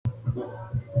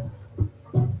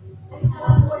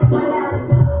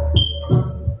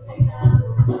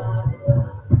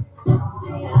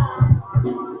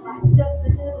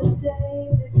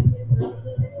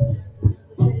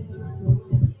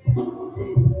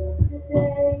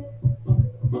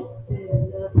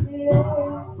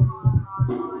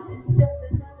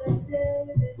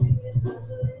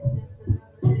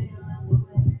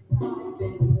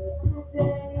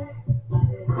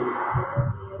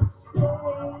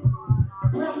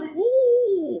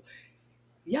Ooh,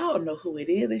 y'all know who it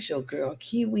is. It's your girl,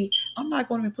 Kiwi. I'm not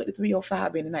going to put the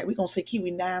 305 in tonight. We're going to say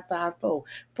Kiwi 954.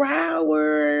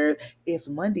 Broward. It's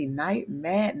Monday Night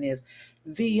Madness.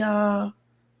 The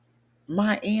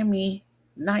Miami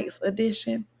Nights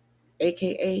edition,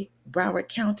 aka Broward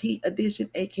County edition,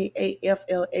 aka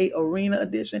FLA Arena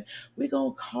edition. We're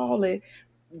going to call it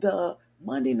the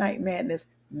Monday Night Madness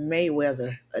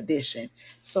Mayweather edition.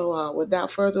 So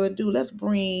without further ado, let's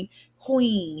bring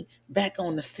Queen back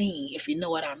on the scene, if you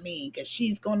know what I mean, because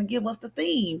she's going to give us the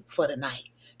theme for the night.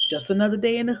 It's just another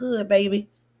day in the hood, baby.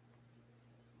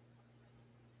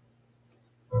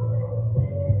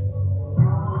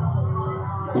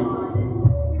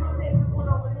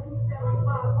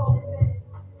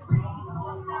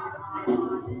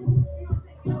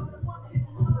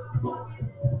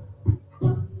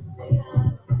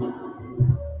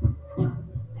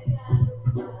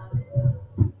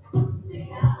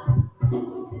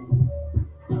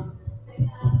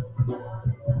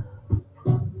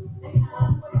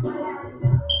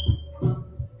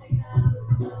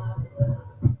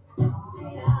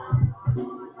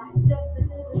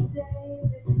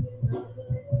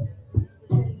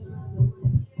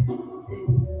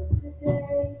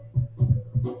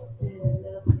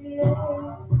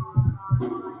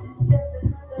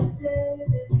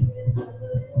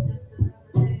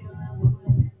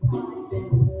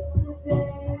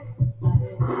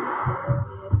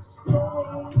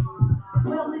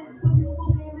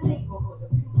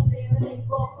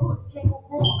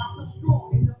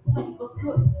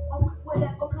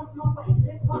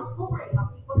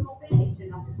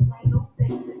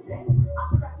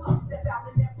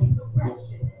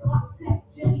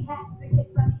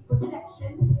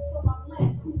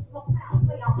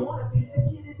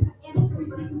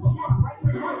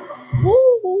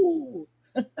 Woo!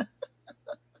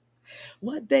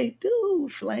 What they do,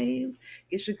 Flames?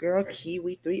 It's your girl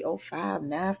Kiwi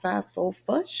 305-954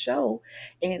 first show,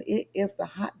 and it is the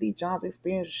Hot D John's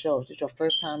Experience Show. If it's your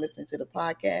first time listening to the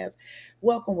podcast,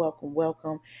 welcome, welcome,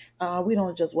 welcome. We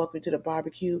don't just welcome you to the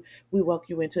barbecue, we welcome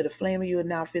you into the flame. You are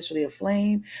now officially a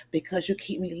flame because you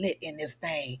keep me lit in this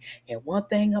thing. And one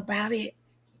thing about it,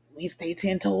 we stay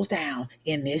 10 toes down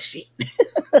in this shit.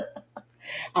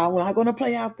 I'm not going to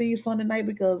play our theme song tonight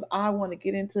because I want to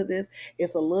get into this.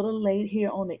 It's a little late here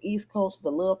on the East Coast. It's a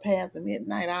little past the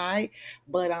midnight, all right?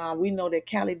 But we know that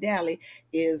Cali Dally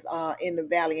is in the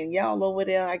valley. And y'all over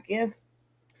there, I guess,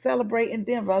 celebrating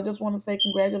Denver. I just want to say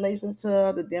congratulations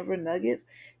to the Denver Nuggets.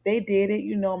 They did it.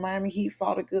 You know, Miami Heat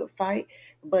fought a good fight,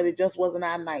 but it just wasn't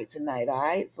our night tonight, all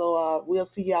right? So we'll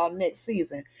see y'all next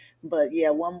season. But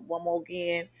yeah, one more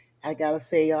again. I gotta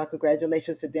say,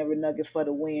 congratulations to Denver Nuggets for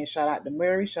the win. Shout out to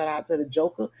Murray. Shout out to the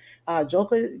Joker.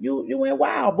 Joker, you went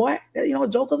wild, boy. You know,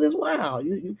 Jokers is wild.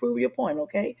 You prove your point,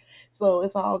 okay? So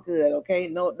it's all good, okay?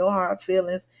 No hard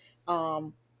feelings.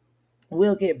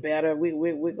 We'll get better.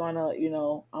 We're gonna, you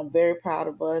know, I'm very proud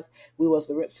of us. We was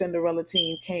the Cinderella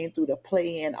team, came through the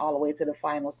play-in all the way to the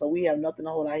final. So we have nothing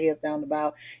to hold our heads down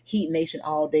about. Heat Nation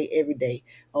all day, every day.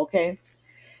 Okay.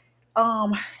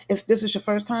 If this is your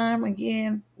first time,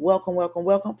 again, welcome, welcome,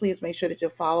 welcome. Please make sure that you're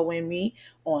following me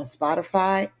on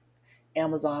Spotify,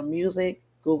 Amazon Music,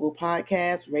 Google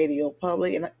Podcasts, Radio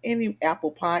Public, and any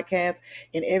Apple Podcasts,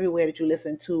 and everywhere that you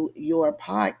listen to your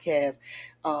podcast.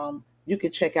 You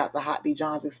can check out the Hot D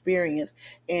John's Experience,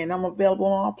 and I'm available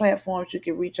on all platforms. You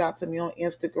can reach out to me on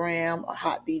Instagram,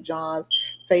 Hot D John's,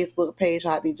 Facebook page,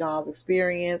 Hot D John's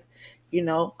Experience. You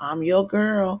know, I'm your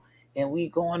girl, and we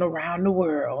going around the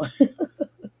world.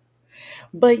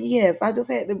 But yes, I just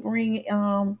had to bring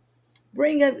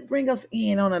us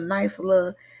in on a nice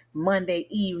little Monday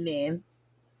evening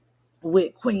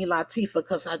with Queen Latifah,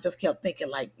 because I just kept thinking,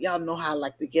 like, y'all know how I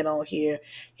like to get on here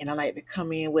and I like to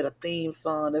come in with a theme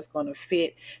song that's gonna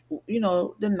fit, you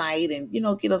know, the night and, you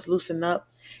know, get us loosened up.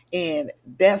 And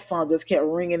that song just kept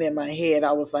ringing in my head.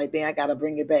 I was like, dang, I gotta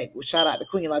bring it back. Well, shout out to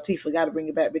Queen Latifah, gotta bring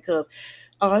it back because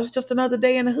it's just another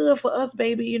day in the hood for us,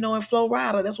 baby, you know, in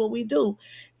Florida. That's what we do,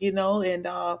 you know, and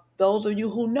those of you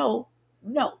who know.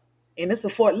 And it's a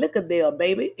Fort Lickadale,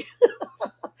 baby.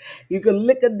 You can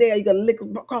lick a there, you can lick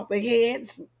across the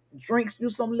heads, drinks you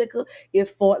some liquor,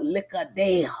 it's Fort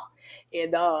Liquordale.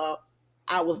 And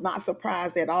I was not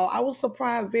surprised at all. I was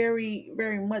surprised very,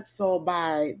 very much so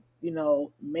by,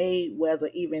 Mayweather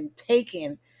even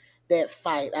taking that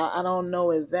fight. I don't know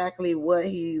exactly what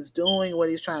he's doing, what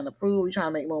he's trying to prove. He's trying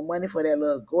to make more money for that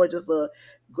little gorgeous little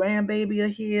grandbaby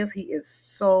of his. He is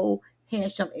so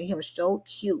handsome and him so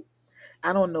cute.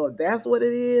 I don't know if that's what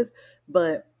it is,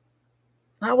 but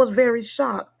I was very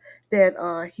shocked that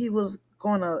he was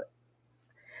gonna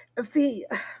see.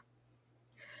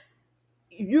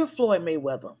 You're Floyd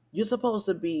Mayweather. You're supposed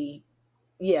to be.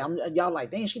 Yeah, y'all like,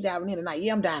 dang, she diving in tonight.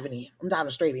 Yeah, I'm diving in. I'm diving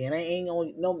straight in. I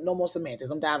ain't no more semantics.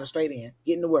 I'm diving straight in,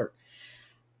 getting to work.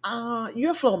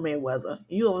 You're Floyd Mayweather.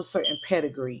 You have a certain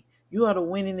pedigree. You are the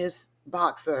winningest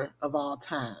boxer of all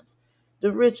times,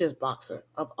 the richest boxer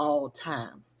of all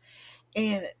times.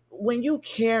 And when you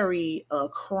carry a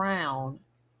crown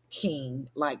king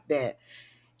like that,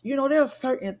 there are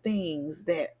certain things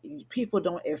that people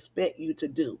don't expect you to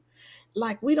do.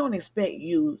 Like, we don't expect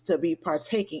you to be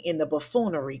partaking in the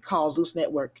buffoonery called Zeus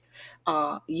Network.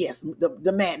 Yes,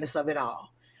 the madness of it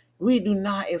all. We do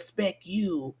not expect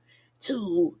you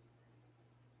to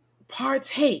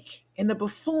partake in the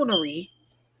buffoonery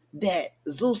that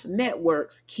Zeus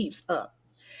Networks keeps up.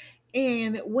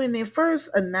 And when they first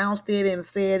announced it and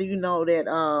said, that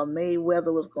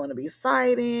Mayweather was going to be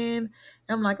fighting,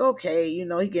 I'm like, okay, he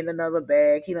getting another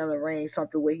bag. He done arranged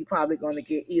something where he probably going to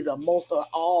get either most or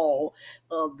all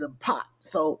of the pot.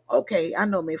 So, okay, I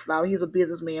know Mayflower. He's a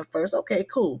businessman first. Okay,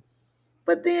 cool.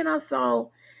 But then I saw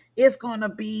it's going to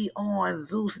be on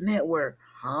Zeus Network.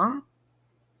 Huh?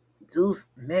 Zeus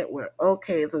Network.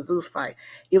 Okay, it's a Zeus fight.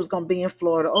 It was gonna be in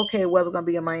Florida. Okay, well, it's gonna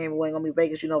be in Miami. Well, it's gonna be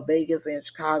Vegas. Vegas and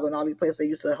Chicago and all these places they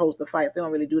used to host the fights. They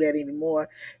don't really do that anymore.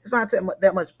 It's not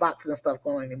that much boxing and stuff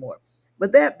going on anymore.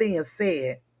 But that being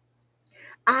said,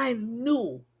 I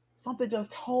knew something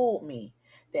just told me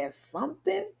that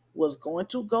something was going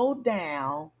to go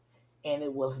down, and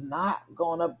it was not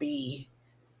gonna be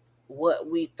what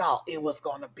we thought it was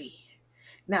gonna be.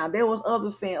 Now, there was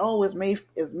others saying, "Oh, it's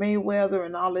Mayweather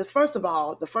and all this." First of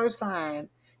all, the first sign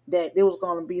that there was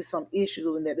going to be some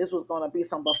issues and that this was going to be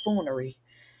some buffoonery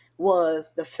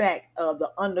was the fact of the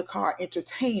undercard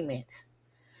entertainment.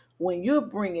 When you're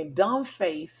bringing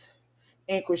Dumbface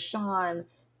and Krishan,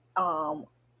 um,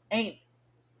 ain't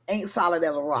solid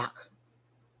as a rock.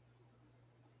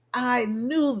 I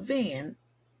knew then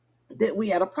that we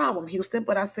had a problem, Houston,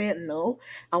 but I said, no,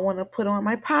 I want to put on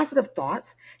my positive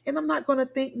thoughts and I'm not going to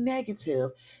think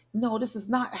negative. No, this is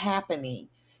not happening.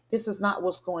 This is not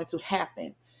what's going to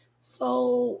happen.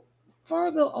 So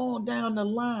further on down the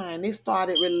line, they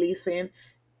started releasing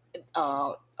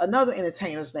another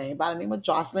entertainer's name by the name of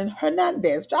Jocelyn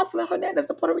Hernandez. Jocelyn Hernandez,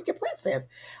 the Puerto Rican princess,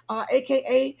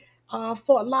 aka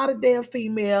Fort Lauderdale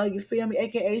female, you feel me?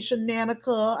 AKA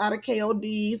Shananica out of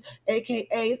KODs,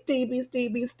 AKA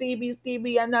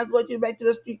Stevie. I'm not going to back to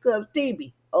the street club,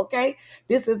 Stevie. Okay,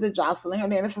 this is the Jocelyn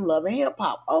Hernandez from Love and Hip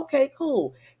Hop. Okay,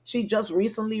 cool. She just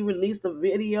recently released a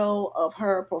video of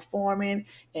her performing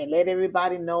and let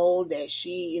everybody know that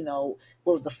she,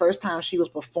 was the first time she was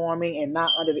performing and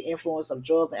not under the influence of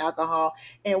drugs and alcohol.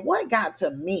 And what got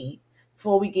to me,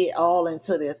 before we get all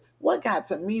into this, what got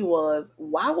to me was,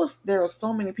 why was there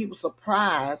so many people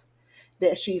surprised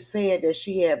that she said that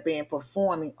she had been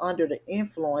performing under the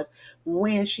influence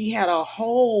when she had a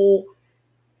whole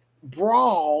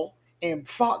brawl and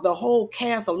fought the whole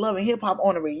cast of Love and Hip Hop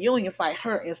on a reunion fight,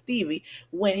 her and Stevie,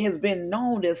 when it has been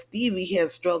known that Stevie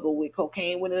has struggled with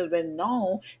cocaine, when it has been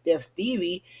known that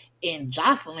Stevie and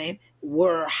Jocelyn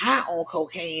were high on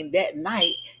cocaine that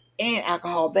night and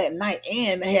alcohol that night,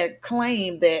 and had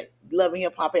claimed that Love and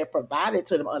Hip Hop had provided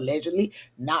to them, allegedly,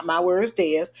 not my words,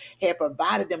 theirs, had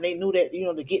provided them. They knew that,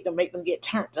 to get them, make them get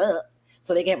turned up,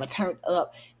 so they gave a turned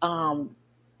up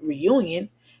reunion.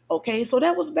 Okay, so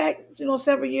that was back,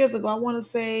 several years ago. I want to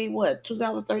say,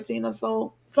 2013 or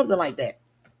so, something like that.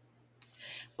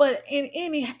 But in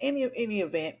any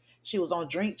event, she was on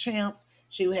Drink Champs.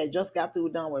 She had just got through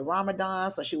done with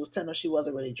Ramadan, so she was telling them she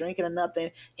wasn't really drinking or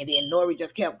nothing. And then Nori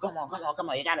just kept, come on,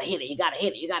 you gotta hit it, you gotta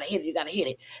hit it, you gotta hit it, you gotta hit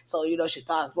it. So, she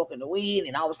started smoking the weed,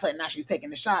 and all of a sudden now she's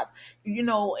taking the shots, and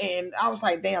I was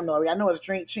like, damn, Nori, I know it's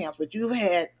Drink Champs, but you've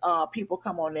had people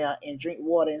come on there and drink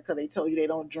water because they told you they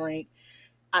don't drink.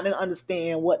 I didn't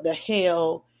understand what the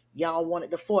hell y'all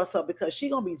wanted to force her, because she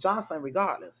gonna be jostling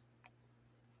regardless.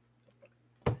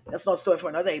 That's no story for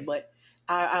another day, but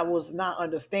I was not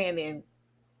understanding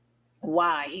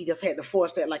why he just had to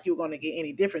force that like you're going to get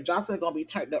any different. Johnson's going to be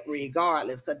turned up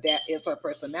regardless, because that is her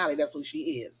personality. That's who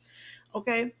she is.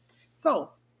 Okay?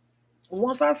 So,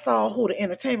 once I saw who the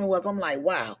entertainment was, I'm like,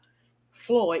 wow.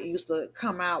 Floyd used to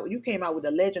come out. You came out with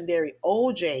the legendary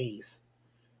OJs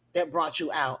that brought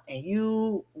you out, and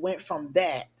you went from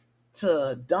that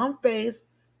to Dumbface,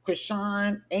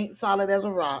 Krishan, Ain't Solid as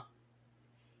a Rock,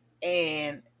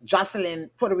 and Jocelyn,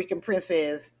 Puerto Rican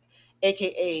Princess,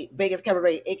 aka Vegas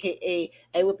Cabaret, aka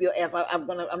I whip your ass. I'm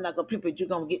not gonna pimp it. You're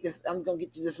gonna get this. I'm gonna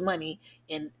get you this money.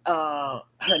 And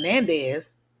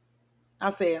Hernandez. I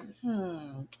said,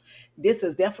 this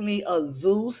is definitely a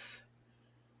Zeus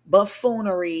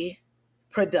buffoonery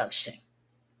production.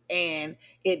 And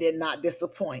it did not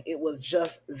disappoint. It was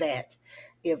just that.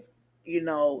 If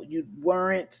you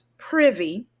weren't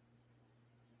privy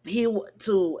to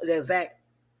the exact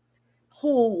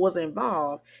who was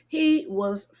involved, he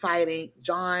was fighting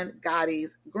John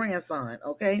Gotti's grandson.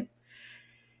 Okay.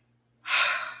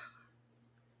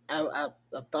 I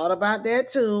thought about that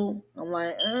too. I'm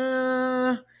like,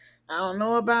 I don't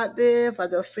know about this. I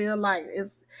just feel like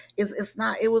it's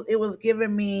not. It was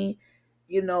giving me,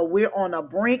 we're on the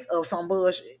brink of some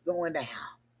bullshit going down.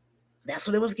 That's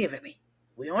what it was giving me.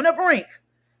 We're on the brink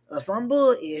of some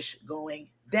bullish going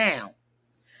down.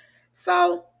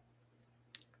 So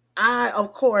I,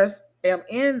 of course, am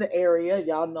in the area.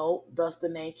 Y'all know, thus the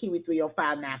name Kiwi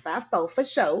 305954 for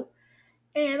sure.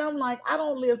 And I'm like, I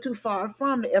don't live too far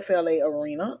from the FLA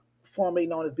Arena, formerly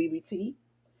known as BBT.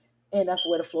 And that's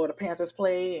where the Florida Panthers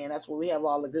play. And that's where we have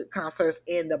all the good concerts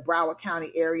in the Broward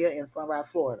County area in Sunrise,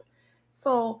 Florida.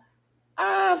 So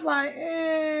I was like,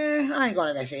 I ain't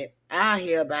going to that shit. I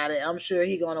hear about it. I'm sure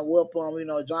he going to whoop him.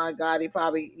 John Gotti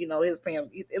probably, his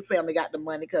family got the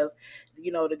money because,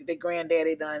 the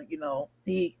granddaddy done,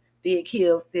 he did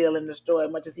kill, steal, and destroy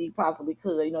as much as he possibly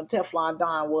could. Teflon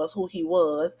Don was who he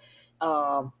was.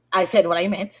 I said what I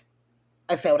meant.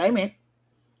 I said what I meant.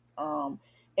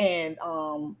 And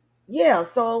yeah,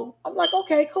 so I'm like,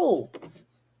 okay, cool.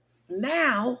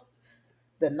 Now,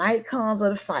 the night comes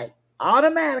of the fight.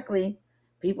 Automatically,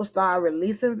 people start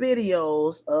releasing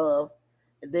videos of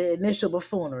the initial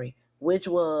buffoonery, which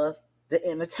was the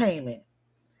entertainment.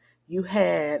 You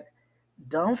had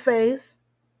Dumbface,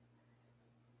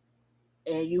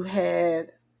 and you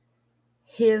had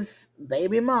his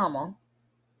baby mama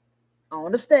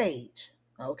on the stage.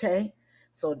 Okay,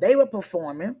 so they were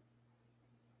performing,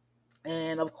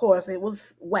 and of course, it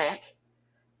was whack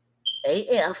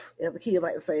AF, as the kids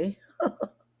like to say.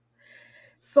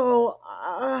 So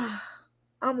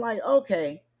I'm like,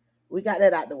 okay, we got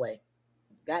that out the way.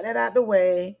 Got that out the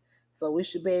way, so we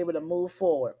should be able to move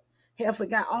forward. Hey, I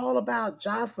forgot all about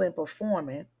Jocelyn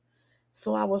performing,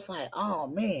 so I was like, oh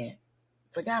man,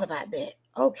 forgot about that.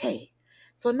 Okay,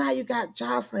 so now you got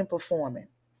Jocelyn performing.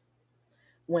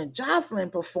 When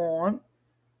Jocelyn performed,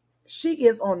 she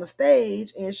gets on the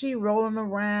stage and she rolling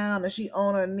around and she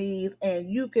on her knees,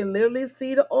 and you can literally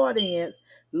see the audience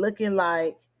looking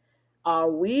like,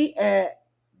 are we at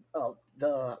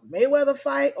the Mayweather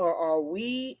fight, or are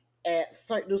we at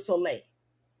Cirque du Soleil?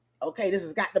 Okay, this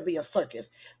has got to be a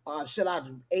circus. Should I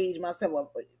age myself?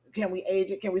 Can we age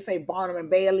it? Can we say Barnum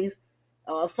and Bailey's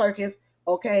circus?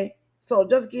 Okay, so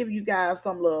just give you guys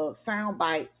some little sound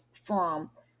bites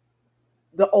from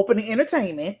the opening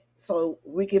entertainment so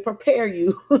we can prepare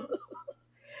you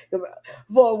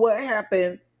for what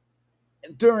happened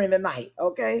during the night.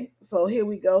 Okay, so here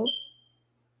we go.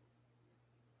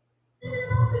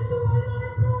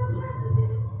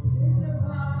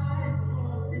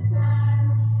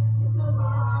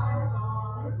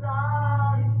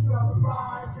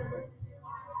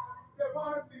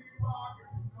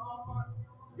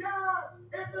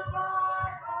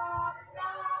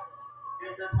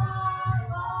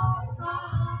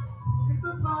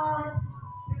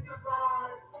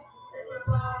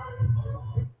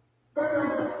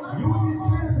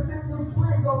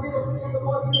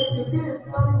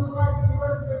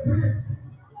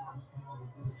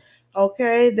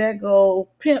 Okay, that go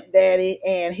Pimp Daddy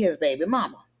and his baby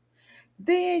mama.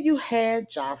 Then you had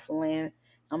Jocelyn.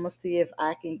 I'm gonna see if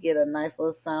I can get a nice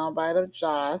little soundbite of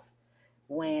Joss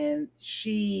when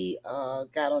she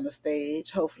got on the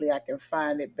stage. Hopefully, I can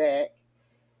find it back.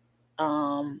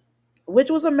 Which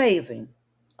was amazing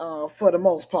for the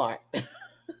most part.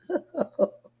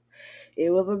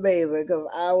 It was amazing because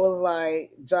I was like,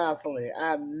 Jocelyn,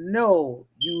 I know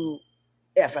you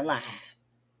effing lying.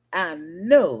 I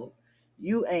know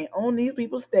you ain't on these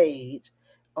people's stage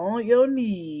on your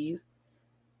knees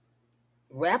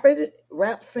rap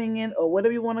singing or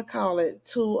whatever you want to call it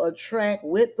to a track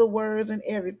with the words and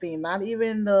everything, not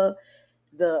even the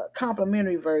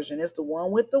complimentary version. It's the one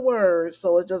with the words.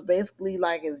 So it's just basically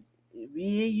like it's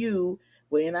me and you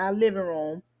were in our living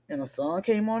room and a song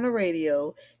came on the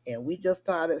radio and we just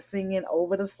started singing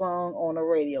over the song on the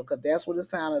radio because that's what it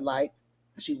sounded like.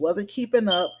 She wasn't keeping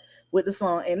up with the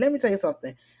song. And let me tell you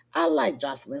something. I like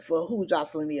Jocelyn for who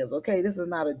Jocelyn is. Okay, this is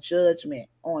not a judgment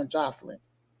on Jocelyn.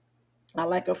 I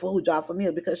like her for who Jocelyn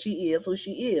is because she is who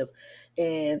she is,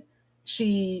 and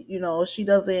she, she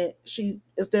doesn't.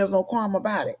 There's no qualm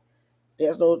about it.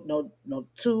 There's no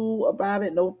two about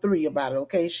it, no three about it.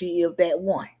 Okay, she is that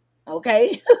one.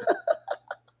 Okay,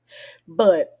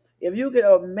 but if you can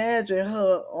imagine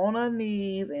her on her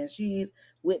knees and she's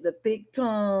with the thick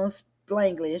tongue,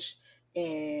 Spanglish,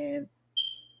 and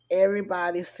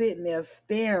everybody sitting there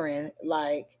staring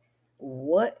like,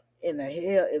 what in the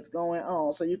hell is going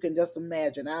on? So you can just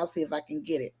imagine. I'll see if I can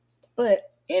get it. But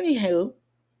anywho,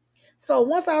 so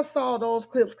once I saw those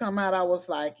clips come out, I was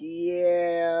like,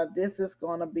 yeah, this is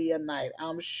gonna be a night.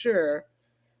 I'm sure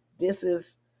this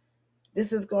is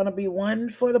gonna be one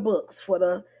for the books, for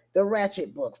the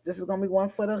ratchet books. This is gonna be one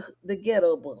for the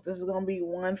ghetto books. This is gonna be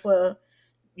one for,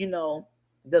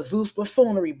 the Zeus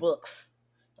buffoonery books.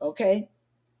 Okay.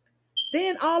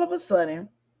 Then all of a sudden,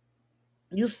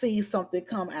 you see something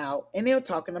come out, and they're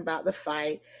talking about the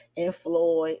fight and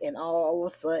Floyd, and all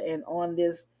of a sudden on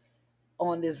this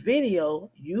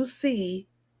video, you see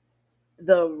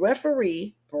the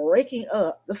referee breaking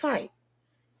up the fight.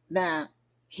 Now,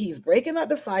 he's breaking up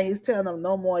the fight. He's telling them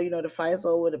no more, the fight's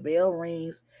over, the bell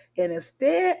rings. And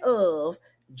instead of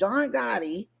John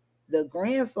Gotti, the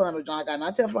grandson of John Gotti,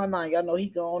 not Teflon 9, y'all know he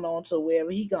going on to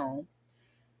wherever he gone.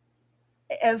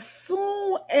 As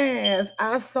soon as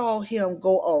I saw him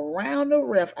go around the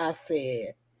ref, I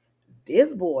said,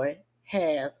 this boy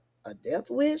has a death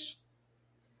wish,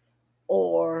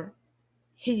 or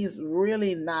he's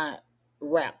really not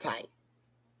rap tight.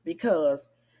 Because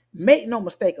make no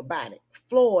mistake about it,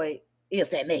 Floyd is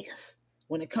that niggas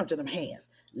when it comes to them hands.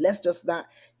 Let's just not,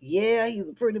 yeah, he's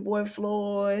a pretty boy,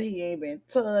 Floyd. He ain't been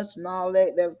touched and all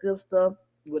that. That's good stuff.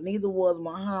 But neither was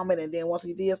Muhammad. And then once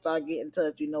he did start getting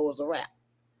touched, it was a wrap.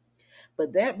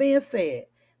 But that being said,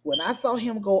 when I saw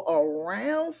him go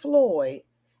around Floyd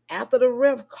after the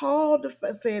ref called,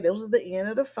 said this was the end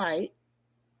of the fight,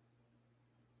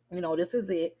 this is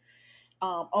it.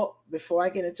 Before I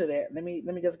get into that, let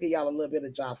me just give y'all a little bit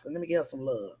of Jocelyn. Let me give her some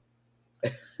love.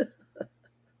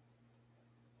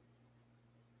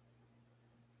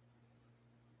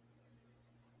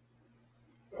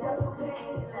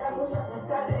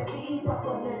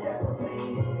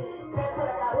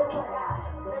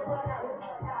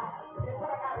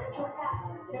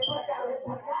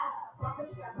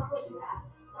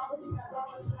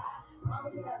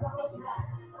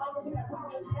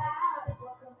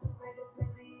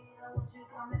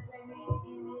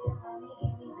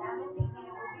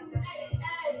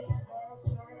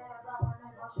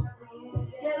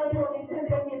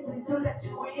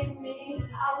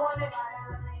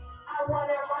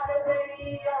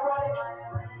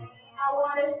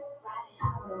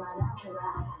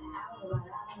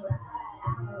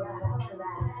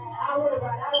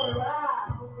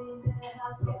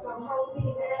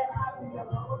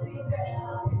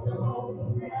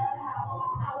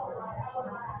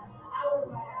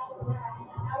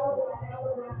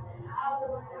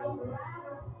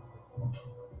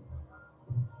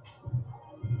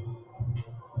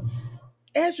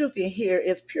 As you can hear,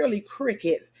 it's purely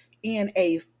crickets in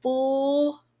a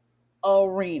full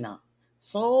arena,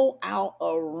 sold out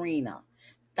arena.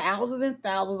 Thousands and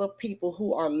thousands of people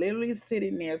who are literally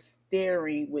sitting there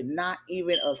staring with not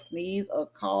even a sneeze, a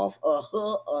cough, a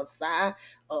huh, a sigh,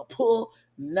 a pull,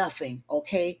 nothing.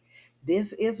 Okay.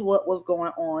 This is what was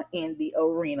going on in the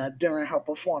arena during her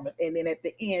performance. And then at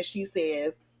the end, she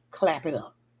says, clap it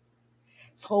up.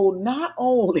 So not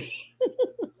only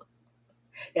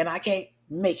and I can't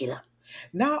make it up.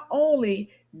 Not only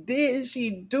did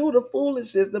she do the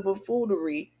foolishness, the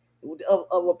buffoonery of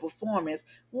a performance,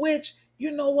 which,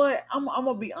 you know what, I'm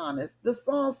gonna be honest, the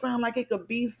song sounds like it could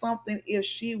be something if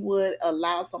she would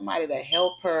allow somebody to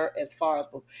help her. As far as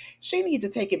she needs to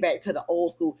take it back to the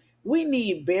old school. We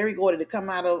need Barry Gordy to come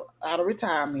out of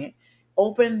retirement,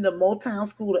 open the Motown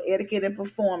School of Etiquette and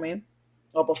Performing,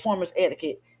 or Performance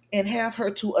Etiquette, and have her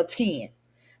to attend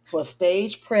for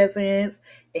stage presence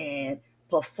and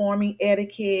performing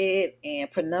etiquette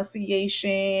and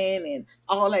pronunciation and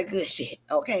all that good shit.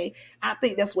 Okay. I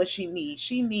think that's what she needs.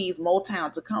 She needs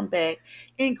Motown to come back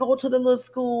and go to the little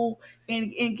school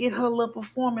and get her little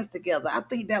performance together. I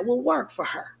think that will work for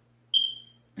her.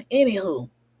 Anywho,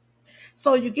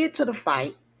 so you get to the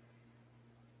fight.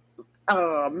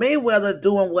 Mayweather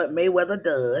doing what Mayweather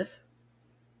does.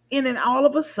 And then all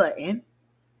of a sudden,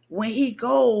 when he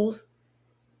goes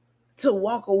to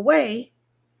walk away,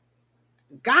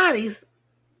 Gotti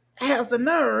has the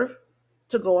nerve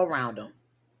to go around him.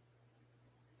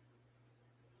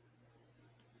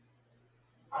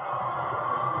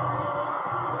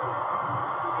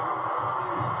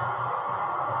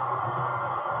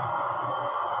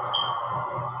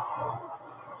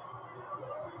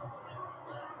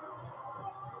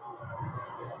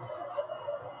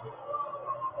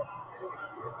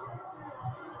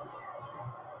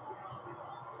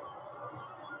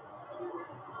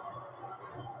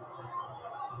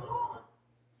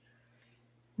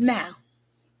 Now,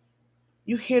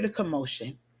 you hear the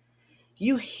commotion.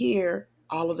 You hear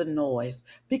all of the noise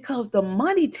because the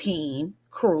money team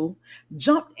crew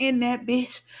jumped in that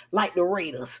bitch like the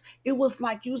Raiders. It was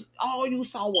like all you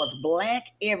saw was black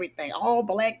everything, all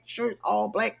black shirts, all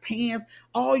black pants.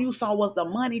 All you saw was the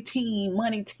money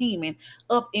teaming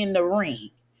up in the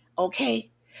ring.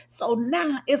 Okay? So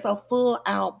now it's a full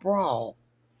out brawl.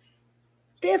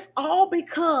 This all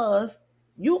because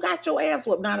you got your ass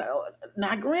whooped.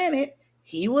 Now, granted,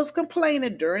 he was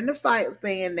complaining during the fight,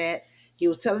 saying that he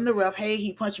was telling the ref, "Hey,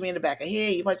 he punched me in the back of the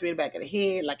head. He punched me in the back of the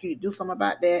head. Like you do something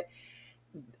about that."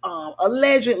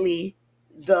 Allegedly,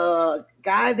 the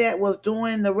guy that was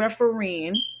doing the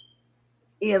refereeing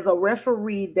is a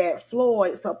referee that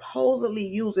Floyd supposedly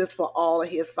uses for all of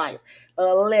his fights,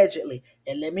 allegedly.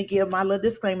 And let me give my little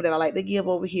disclaimer that I like to give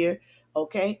over here.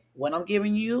 Okay, what I'm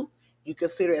giving you, you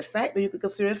consider it fact or you can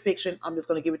consider it fiction. I'm just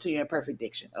going to give it to you in perfect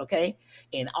diction. Okay,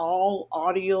 and all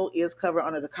audio is covered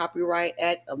under the Copyright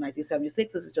Act of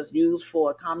 1976. This is just used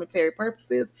for commentary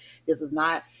purposes. This is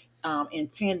not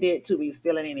intended to be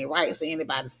stealing any rights or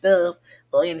anybody's stuff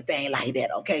or anything like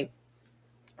that. Okay,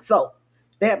 so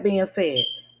that being said,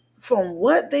 from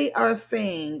what they are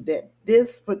saying, that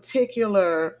this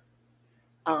particular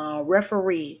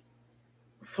referee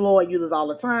Floyd uses all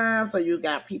the time. So you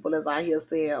got people that's out here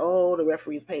saying, "Oh, the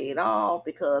referee's paid off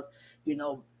because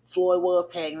Floyd was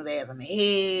tagging his ass in the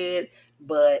head."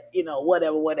 But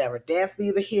whatever. That's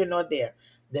neither here nor there.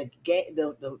 The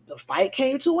fight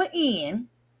came to an end.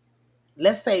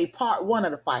 Let's say part one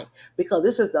of the fight, because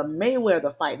this is the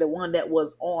Mayweather fight, the one that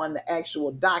was on the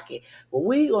actual docket. But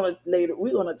we're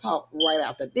gonna talk right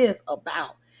after this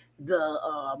about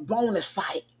the bonus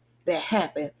fight that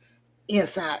happened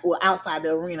outside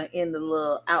the arena in the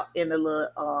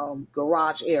little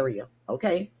garage area.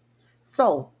 Okay,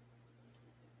 so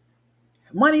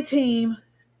money team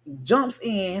jumps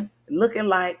in looking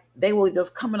like they were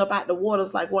just coming up out the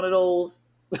waters like one of those.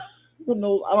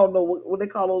 I don't know what they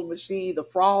call those machines, the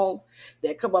frogs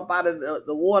that come up out of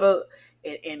the water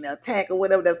and attack or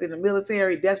whatever that's in the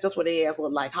military. That's just what they ass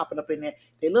look like hopping up in there.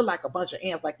 They look like a bunch of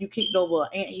ants, like you kicked over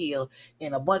an anthill,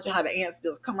 and a bunch of how the ants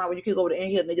just come out when you kick over the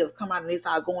anthill, and they just come out and they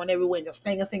start going everywhere and just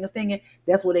stinging.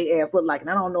 That's what they ass look like, and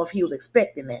I don't know if he was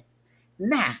expecting that.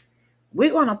 Now, we're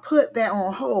going to put that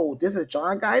on hold. This is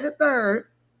John Guy III,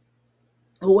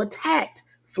 who attacked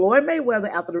Floyd Mayweather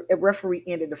after the referee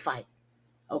ended the fight.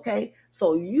 Okay,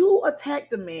 so you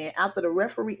attacked the man after the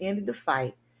referee ended the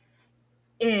fight,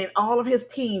 and all of his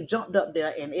team jumped up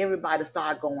there, and everybody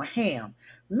started going ham.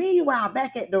 Meanwhile,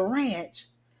 back at the ranch,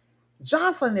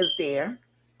 Jocelyn is there.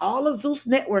 All of Zeus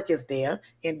Network is there.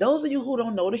 And those of you who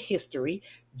don't know the history,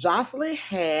 Jocelyn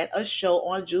had a show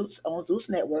on Zeus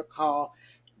Network called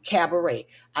Cabaret.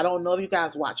 I don't know if you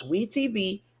guys watch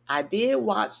WeTV. I did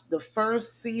watch the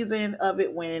first season of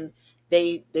it when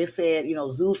they said,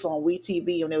 Zeus on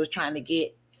WeTV, and they was trying to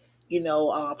get,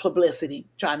 publicity,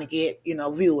 trying to get,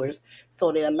 viewers.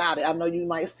 So they allowed it. I know you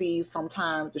might see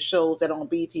sometimes the shows that are on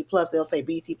BET Plus, they'll say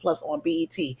BET Plus on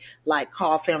BET, like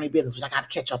Call Family Business, which I got to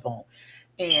catch up on.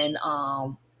 And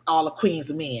All the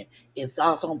Queen's Men. It's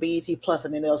also on BET Plus,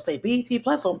 and then they'll say BET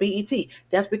Plus on BET.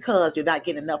 That's because you're not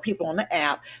getting enough people on the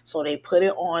app, so they put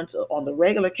it on the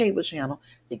regular cable channel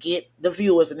to get the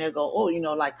viewers, and they'll go, "Oh,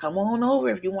 like, come on over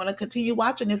if you want to continue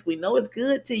watching this. We know it's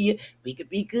good to you. We could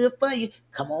be good for you.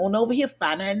 Come on over here,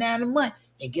 $5.99 a month,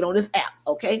 and get on this app."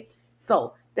 Okay,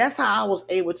 so that's how I was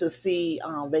able to see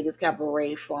Vegas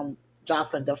Cabaret from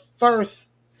Jocelyn the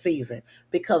first season,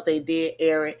 because they did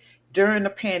air it during the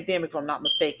pandemic, if I'm not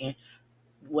mistaken.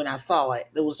 When I saw it,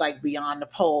 it was like Beyond the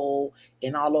Pole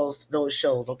and all those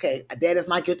shows. Okay, that is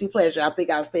my guilty pleasure. I think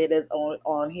I've said that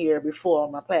on here before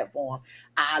on my platform.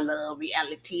 I love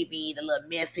reality TV, the little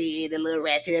messy, the little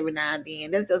ratchet every now and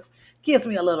then. That just gives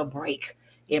me a little break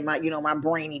in my my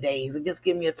brainy days. It just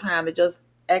gives me a time to just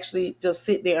actually just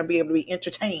sit there and be able to be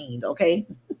entertained. Okay,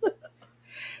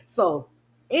 so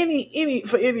for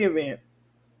any event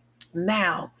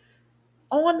now.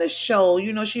 On the show,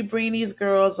 she bring these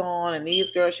girls on, and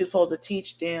these girls, she's supposed to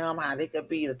teach them how they could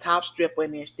be the top stripper,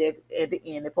 and then at the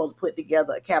end, they're supposed to put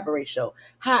together a cabaret show.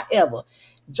 However,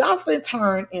 Jocelyn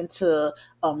turned into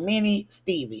a mini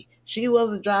Stevie. She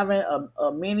was driving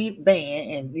a mini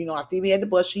van, and how Stevie had the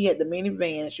bus, she had the mini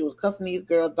van, and she was cussing these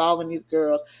girls, dogging these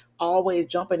girls, always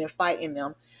jumping and fighting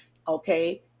them.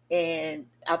 Okay, and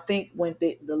I think when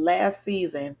the last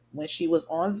season, when she was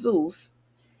on Zeus,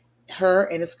 her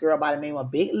and this girl by the name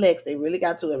of Big Lex, they really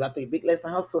got to it. I think Big Lex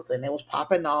and her sister, and they was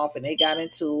popping off, and they got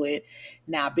into it.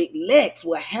 Now, Big Lex,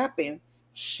 what happened?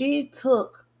 She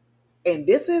took, and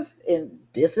this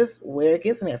is where it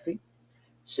gets messy.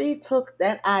 She took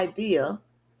that idea,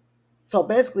 so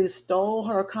basically stole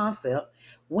her concept,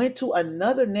 went to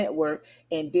another network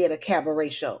and did a cabaret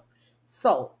show.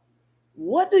 So,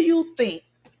 what do you think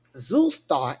Zeus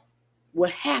thought would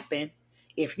happen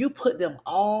if you put them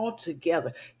all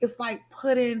together? It's like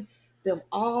putting them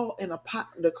all in a pot,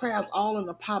 the crabs all in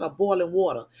a pot of boiling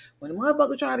water. When the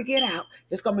motherfucker try to get out,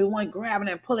 it's gonna be one grabbing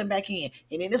and pulling back in,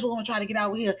 and then this one gonna try to get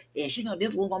out here, and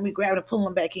this one gonna be grabbing and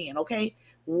pulling back in. Okay,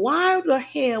 why the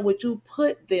hell would you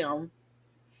put them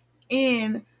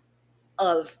in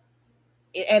a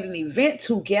at an event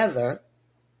together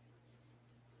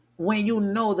when you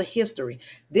know the history?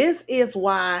 This is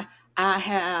why I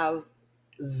have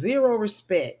zero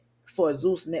respect for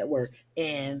Zeus Network.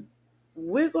 And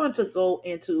we're going to go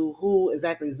into who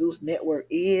exactly Zeus Network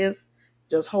is.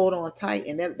 Just hold on tight,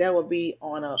 and that will be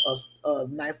on a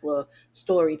nice little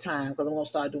story time, because I'm going to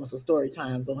start doing some story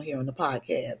times on here on the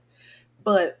podcast.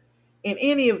 But in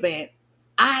any event,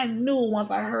 I knew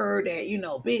once I heard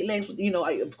that, Big Legs,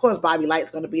 of course Bobby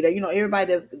Light's going to be there.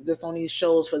 Everybody that's on these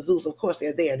shows for Zeus, of course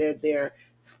they're there. They're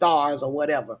stars or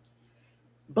whatever.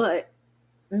 But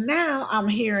now I'm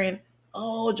hearing,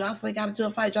 oh, Jocelyn got into a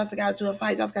fight. Jocelyn got into a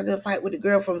fight with the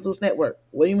girl from Zeus Network.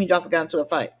 What do you mean Jocelyn got into a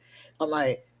fight? I'm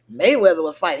like, Mayweather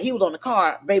was fighting. He was on the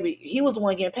card, baby. He was the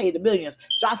one getting paid the billions.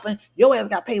 Jocelyn, your ass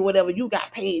got paid whatever you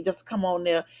got paid just to come on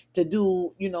there to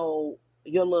do,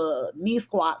 your little knee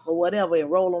squats or whatever and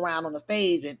roll around on the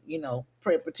stage and,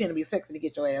 pretend to be sexy to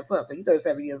get your ass up. Because you're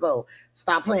 37 years old.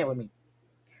 Stop playing with me.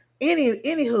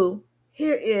 Anywho,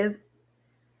 here is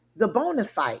the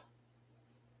bonus fight.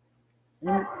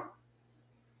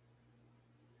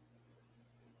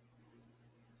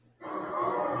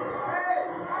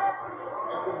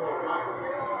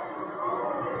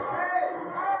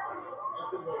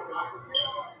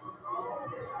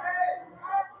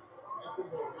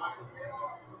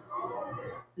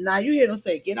 Now you hear them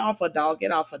say, "Get off a dog,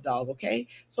 get off a dog." Okay,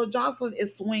 so Jocelyn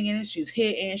is swinging, and she's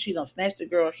hitting. She done snatched the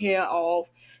girl hair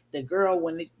off. The girl,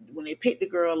 when they picked the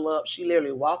girl up, she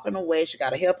literally walking away. She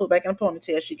got her hair put back in a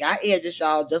ponytail. She got edges,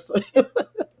 y'all. Just so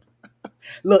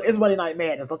look, it's Monday Night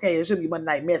Madness. Okay, it should be Monday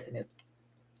Night Messiness.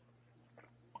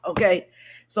 Okay,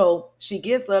 so she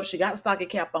gets up. She got a stocking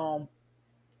cap on.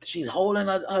 She's holding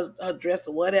her dress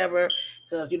or whatever,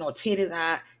 because titties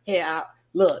out, hair out.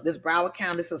 Look, this Broward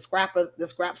County, this is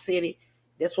scrap city.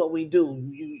 That's what we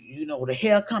do. The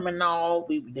hair coming off,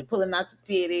 they pulling out the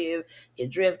titties, your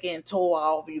dress getting tore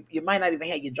off. You might not even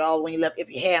have your drawers when you left if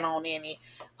you had on any.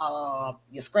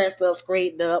 You scratched up,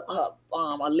 scraped up.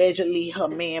 Allegedly her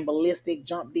man ballistic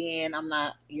jumped in. I'm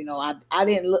not, I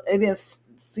didn't look. It didn't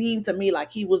seem to me like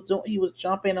he was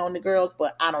jumping on the girls,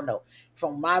 but I don't know.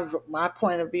 From my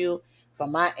point of view,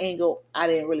 from my angle, I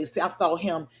didn't really see. I saw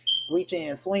him reach in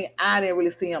and swing. I didn't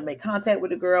really see him make contact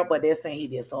with the girl, but they're saying he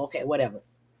did. So okay, whatever.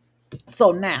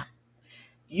 So now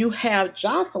you have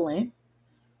Jocelyn,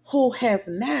 who has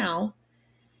now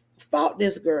fought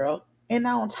this girl, and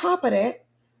now on top of that,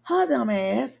 her dumb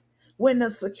ass, when the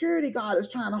security guard is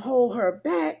trying to hold her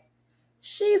back,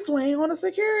 she swing on the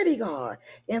security guard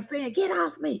and saying, "Get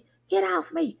off me, get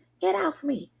off me, get off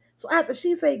me." So after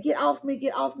she say, "Get off me,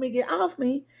 get off me, get off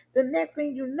me," the next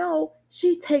thing you know,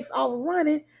 she takes off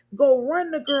running, go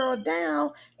run the girl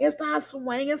down, and start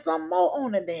swinging some more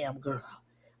on the damn girl.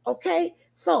 Okay?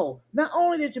 So not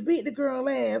only did you beat the girl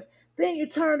ass, then you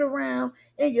turned around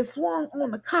and you swung on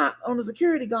the cop, on the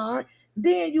security guard.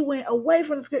 Then you went away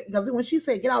from the security, because when she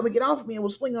said, "Get off me, get off me," and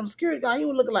was swinging on the security guard, he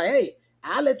was looking like, "Hey,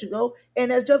 I'll let you go." And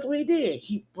that's just what he did.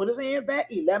 He put his hand back,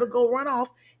 he let her go run off.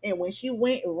 And when she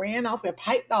went and ran off and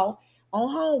piped off on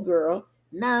homegirl,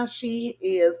 now she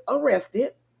is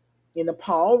arrested in the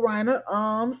Paul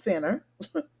Reiner Center.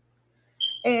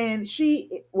 And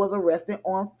she was arrested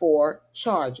on 4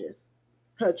 charges.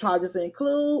 Her charges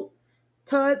include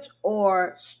touch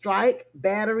or strike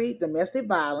battery, domestic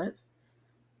violence,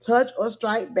 touch or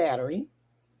strike battery,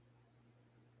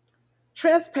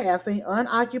 trespassing,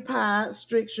 unoccupied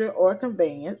structure or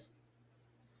conveyance,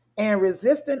 and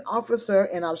resisting officer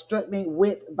and obstructing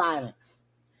with violence.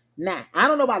 Now, I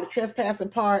don't know about the trespassing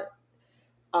part,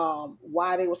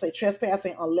 why they would say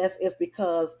trespassing, unless it's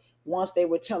because once they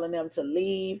were telling them to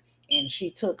leave and she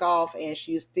took off and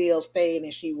she still stayed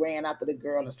and she ran after the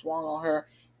girl and swung on her.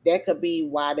 That could be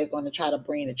why they're going to try to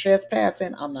bring the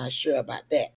trespassing. I'm not sure about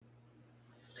that.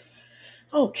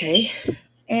 Okay,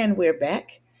 and we're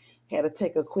back. Had to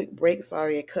take a quick break.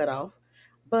 Sorry it cut off.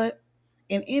 But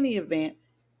in any event,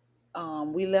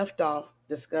 we left off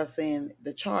discussing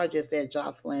the charges that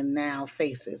Jocelyn now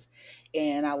faces.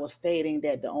 And I was stating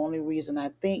that the only reason I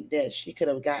think that she could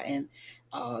have gotten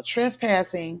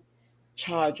trespassing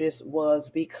charges was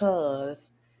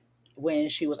because when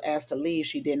she was asked to leave,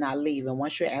 she did not leave. And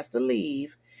once you're asked to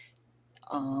leave,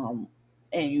 um,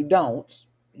 and you don't,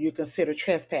 you consider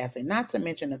trespassing. Not to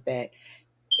mention the fact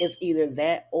it's either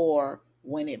that or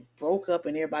when it broke up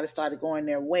and everybody started going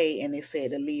their way and they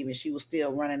said to leave and she was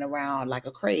still running around like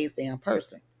a crazed damn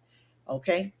person.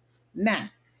 Okay? Now,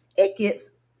 it gets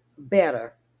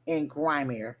better and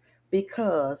grimier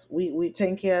because we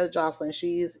taking care of Jocelyn.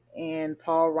 She's in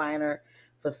Paul Reiner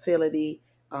facility.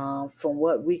 From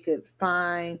what we could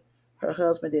find, her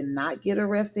husband did not get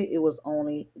arrested. It was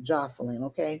only Jocelyn.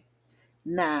 Okay?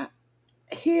 Now,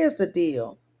 here's the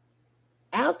deal.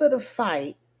 After the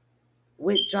fight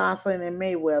with Jocelyn and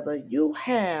Mayweather, you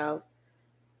have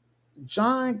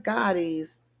John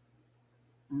Gotti's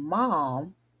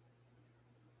mom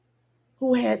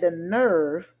who had the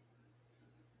nerve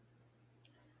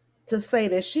to say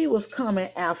that she was coming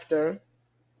after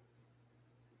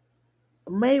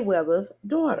Mayweather's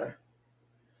daughter.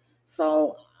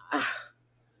 So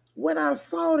when I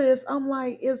saw this, I'm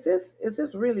like, is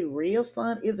this really real,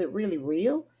 son? Is it really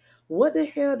real? What the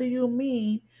hell do you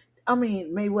mean? I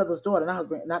mean, Mayweather's daughter, not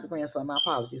the grandson. My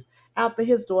apologies. After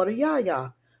his daughter,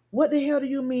 Yaya. What the hell do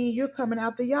you mean you're coming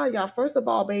after Yaya? First of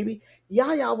all, baby,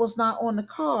 Yaya was not on the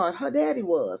card. Her daddy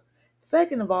was.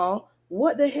 Second of all,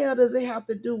 what the hell does it have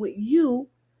to do with you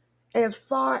as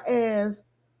far as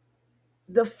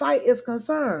the fight is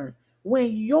concerned?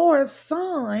 When your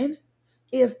son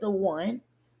is the one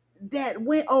that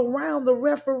went around the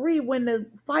referee when the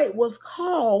fight was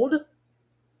called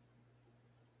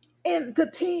and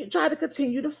tried to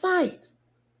continue the fight.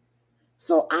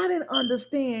 So I didn't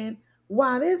understand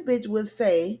why this bitch would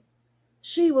say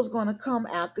she was going to come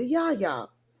after Yaya.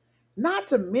 Not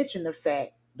to mention the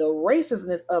fact, the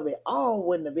racistness of it all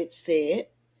when the bitch said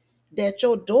that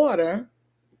your daughter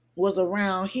was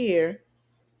around here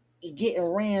getting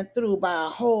ran through by a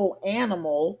whole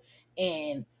animal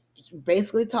and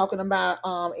basically talking about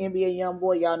NBA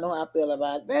YoungBoy. Y'all know how I feel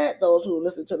about that. Those who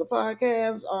listen to the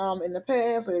podcast in the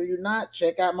past, and if you're not,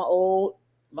 check out my old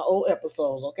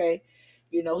episodes, okay?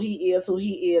 You know, he is who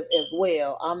he is as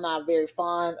well. I'm not very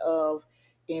fond of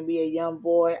NBA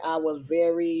YoungBoy. I was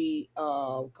very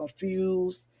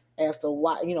confused as to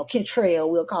why, Kentrell,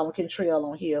 we'll call him Kentrell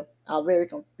on here. I was very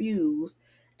confused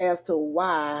as to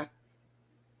why.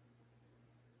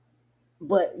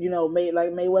 But,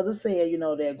 like Mayweather said,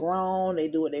 they're grown. They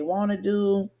do what they want to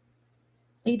do.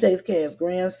 He takes care of his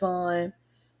grandson.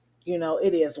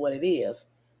 It is what it is.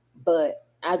 But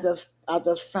I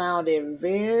just found it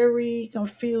very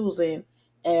confusing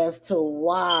as to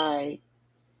why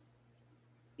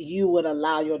you would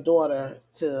allow your daughter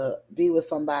to be with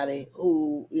somebody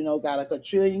who, got a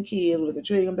quadrillion kids with a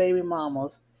quadrillion baby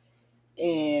mamas.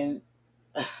 And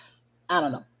I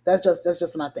don't know. That's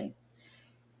just my thing.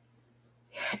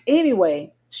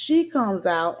 Anyway, she comes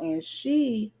out and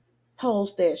she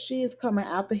posts that she is coming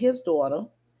after his daughter.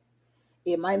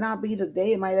 It might not be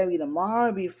today, it might not be tomorrow,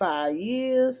 it'll be 5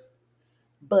 years,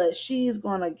 but she's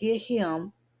gonna get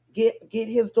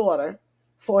his daughter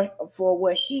for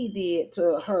what he did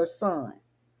to her son.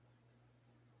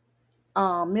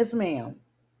 Miss Ma'am,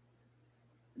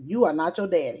 you are not your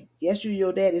daddy. Yes, you're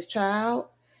your daddy's child.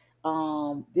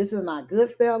 This is not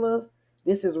Goodfellas.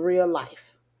 This is real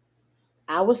life.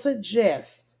 I would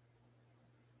suggest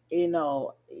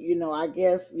I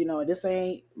guess, this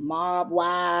ain't Mob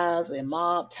Wives and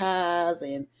Mob Ties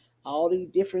and all these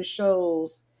different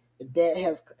shows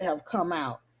that have come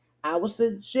out. I would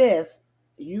suggest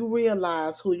you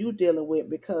realize who you dealing with,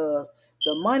 because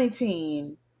the money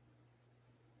team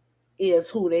is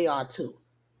who they are too.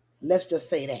 Let's just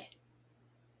say that.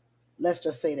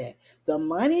 The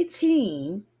money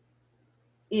team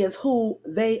is who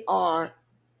they are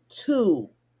too.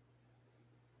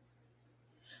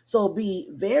 So be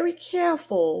very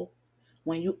careful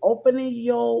when you opening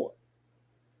your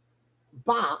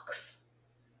box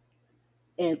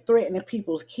and threatening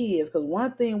people's kids. Because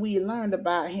one thing we learned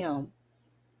about him,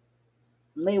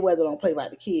 Mayweather don't play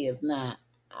about the kids. Now,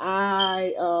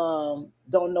 I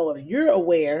don't know if you're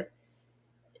aware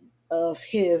of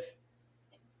his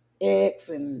ex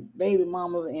and baby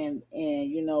mamas and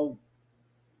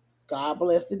God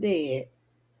bless the dead.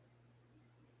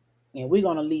 And we're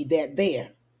going to leave that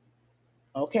there.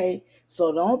 Okay?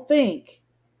 So don't think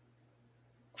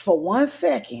for 1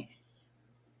 second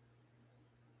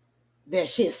that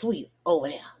shit's sweet over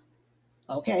there.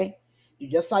 Okay? You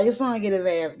just saw your son get his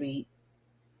ass beat.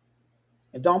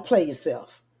 And don't play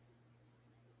yourself.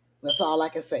 That's all I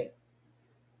can say.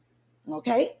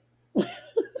 Okay?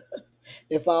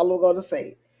 That's all we're going to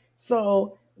say.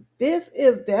 So this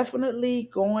is definitely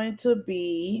going to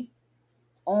be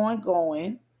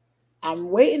ongoing. I'm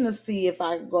waiting to see if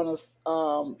I'm gonna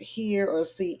hear or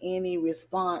see any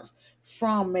response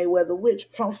from Mayweather, which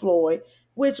from Floyd,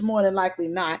 which more than likely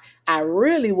not. I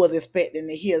really was expecting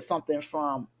to hear something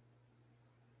from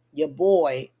your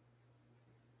boy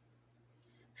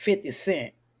 50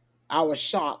 Cent. I was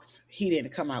shocked he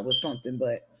didn't come out with something,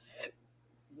 but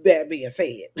that being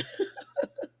said,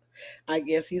 I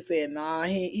guess he said, nah,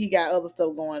 he got other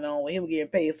stuff going on with him getting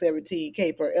paid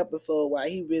 17K per episode while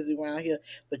he busy around here.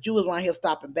 But you was around here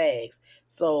stopping bags.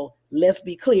 So let's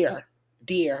be clear,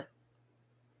 dear.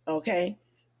 Okay?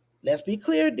 Let's be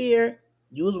clear, dear.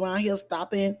 You was around here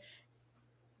stopping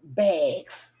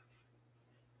bags.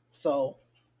 So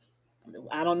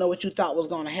I don't know what you thought was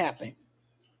going to happen.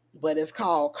 But it's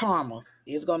called karma.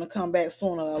 It's going to come back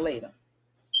sooner or later.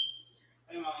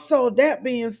 So that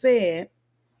being said,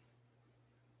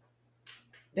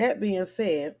 it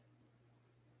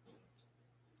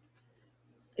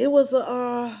was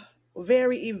a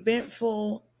very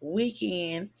eventful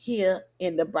weekend here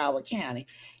in the Broward County.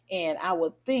 And I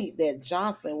would think that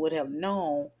Jocelyn would have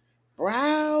known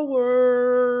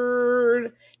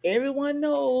Broward. Everyone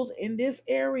knows in this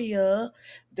area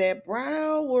that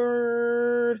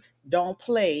Broward don't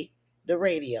play the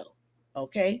radio.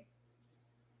 Okay?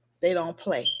 They don't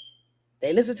play.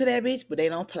 They listen to that bitch, but they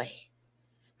don't play.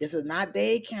 This is not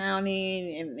Dade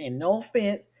County, and no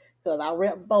offense, because I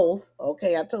rep both.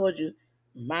 Okay, I told you,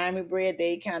 Miami bred,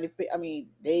 Dade County bred,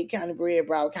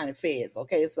 Broward County feds.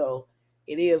 Okay, so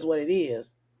it is what it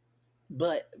is.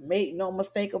 But make no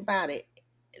mistake about it,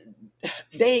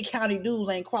 Dade County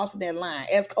dudes ain't crossing that line.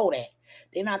 As Kodak,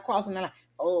 they not crossing that line.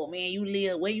 Oh man, you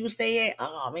live where you stay at?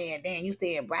 Oh man, damn, you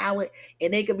stay in Broward,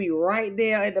 and they could be right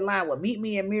there at the line. Well, meet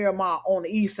me in Miramar on the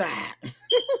east side.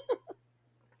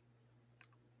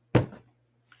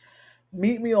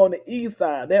 Meet me on the east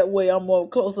side. That way I'm more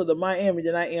closer to Miami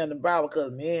than I am to Broward.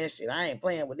 Because, man, shit, I ain't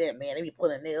playing with that, man. They be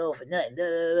pulling that off for nothing. Da,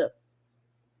 da, da.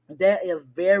 That is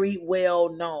very well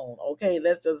known. Okay,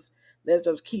 let's just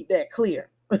keep that clear.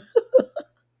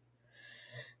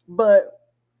 But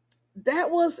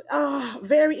that was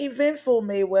very eventful,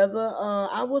 Mayweather.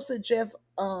 I would suggest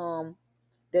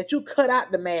that you cut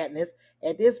out the madness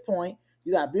at this point.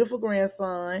 You got a beautiful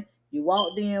grandson. You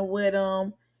walked in with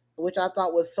him, which I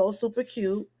thought was so super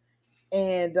cute.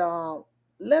 And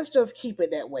let's just keep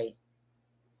it that way.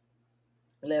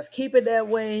 Let's keep it that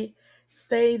way.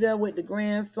 Stay there with the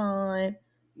grandson.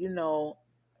 You know,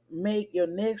 make your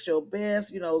next your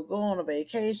best. You know, go on a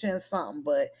vacation, something.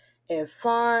 But as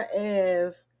far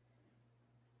as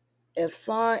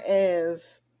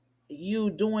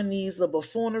you doing these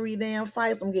buffoonery damn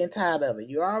fights, I'm getting tired of it.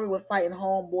 You already were fighting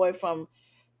homeboy from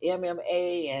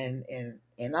MMA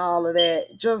and all of that.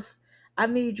 Just I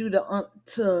need you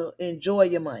to enjoy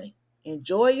your money.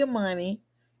 Enjoy your money.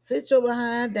 Sit your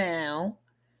behind down.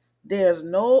 There's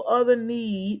no other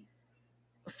need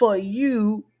for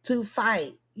you to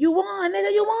fight. You won,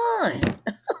 nigga. You won.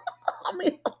 I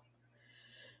mean,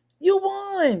 you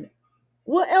won.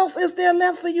 What else is there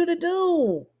left for you to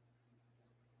do?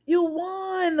 You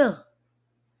won.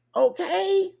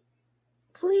 Okay?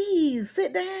 Please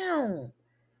sit down.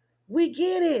 We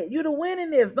get it. You're the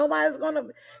winning this. Nobody's gonna.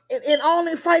 And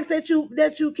only fights that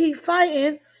you keep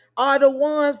fighting are the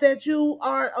ones that you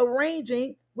are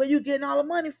arranging where you getting all the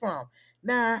money from.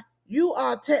 Now you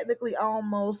are technically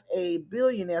almost a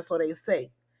billionaire, so they say.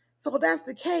 So if that's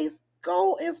the case,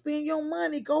 go and spend your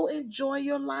money. Go enjoy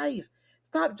your life.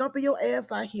 Stop jumping your ass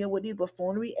out here with these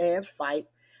buffoonery ass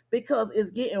fights because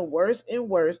it's getting worse and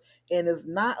worse, and it's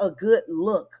not a good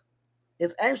look.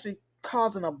 It's actually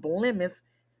causing a blemish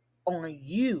on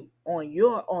you, on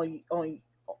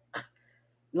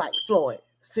like Floyd.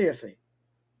 Seriously.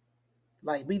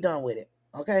 Like, be done with it.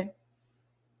 Okay?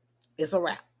 It's a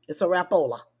wrap. It's a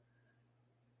rapola.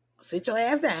 Sit your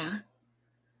ass down.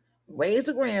 Raise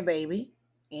the grandbaby.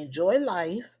 Enjoy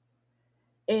life.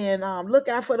 And look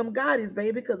out for them Gottis,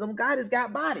 baby, because them Gottis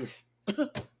got bodies.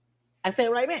 I say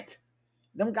what I meant.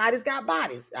 Them Gottis got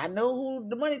bodies. I know who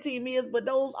the money team is, but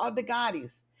those are the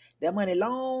Gottis. That money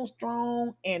long,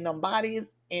 strong, and them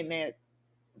bodies in that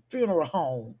funeral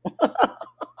home.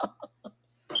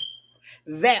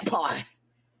 That part.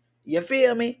 You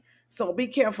feel me? So be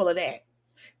careful of that.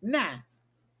 Now,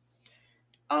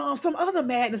 some other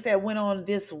madness that went on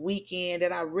this weekend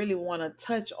that I really want to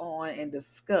touch on and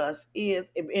discuss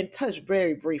is, and touch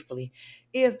very briefly,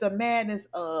 is the madness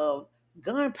of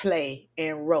gunplay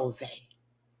and rose.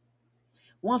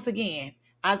 Once again,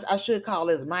 I should call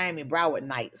this Miami Broward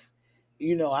Nights.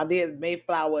 You know, I did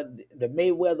the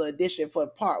Mayweather edition for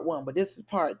part one, but this is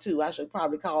part two. I should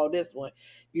probably call this one,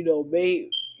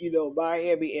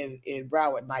 Miami and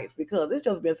Broward nights, because it's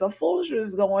just been some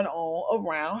foolishness going on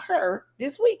around her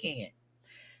this weekend.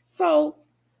 So,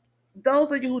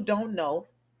 those of you who don't know,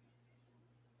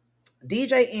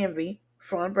 DJ Envy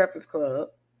from Breakfast Club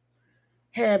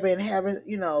had been having,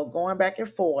 going back and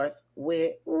forth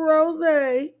with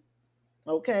Rose.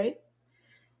 Okay.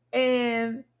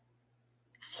 And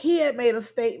he had made a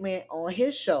statement on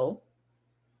his show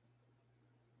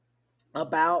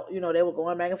about, they were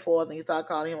going back and forth, and he started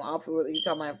calling him off. He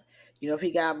talking about, if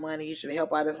he got money, he should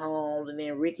help out his homes. And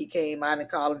then Ricky came out and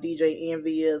called him DJ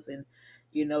Envious, and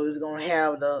he was gonna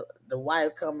have the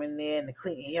wife coming in and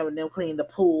clean, having them clean the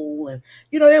pool, and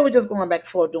they were just going back and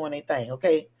forth doing their thing,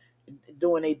 okay,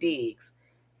 doing their digs.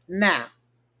 Now,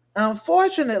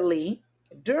 unfortunately,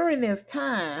 during this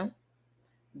time,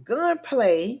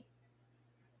 Gunplay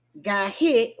got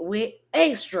hit with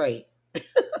a stray.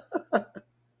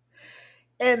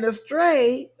 And the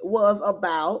stray was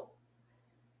about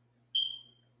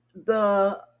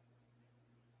the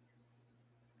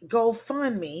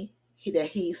GoFundMe that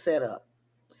he set up.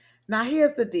 Now,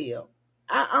 here's the deal.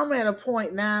 I'm at a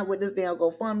point now with this damn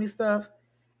GoFundMe stuff.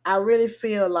 I really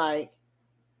feel like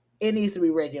it needs to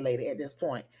be regulated at this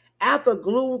point. After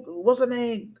what's her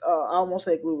name? I almost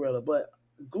said Glorilla, but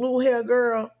Glue Hair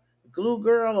Girl, Glue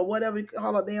Girl, or whatever you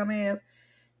call her damn ass,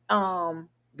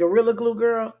 Gorilla Glue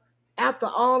Girl. After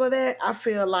all of that, I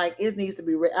feel like it needs to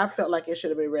be. I felt like it should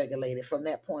have been regulated from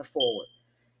that point forward.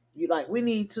 We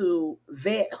need to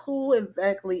vet who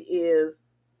exactly is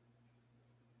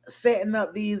setting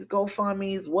up these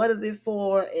GoFundMes. What is it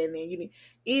for? And then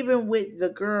even with the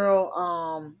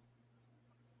girl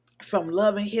from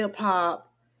Love and Hip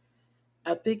Hop,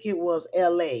 I think it was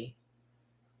LA.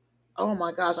 Oh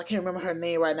my gosh, I can't remember her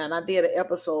name right now. And I did an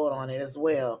episode on it as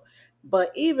well.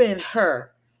 But even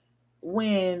her,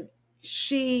 when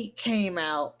she came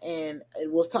out and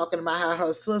was talking about how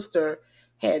her sister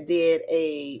had did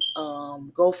a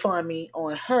GoFundMe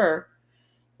on her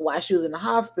while she was in the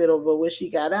hospital, but when she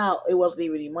got out, it wasn't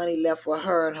even any money left for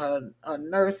her and her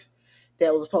nurse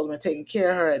that was supposed to be taking care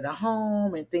of her at the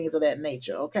home and things of that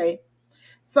nature. Okay,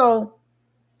 so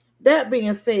that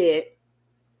being said,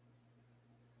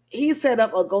 he set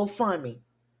up a GoFundMe.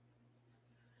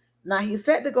 Now, he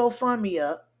set the GoFundMe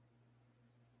up,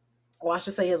 or I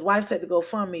should say his wife set the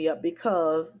GoFundMe up,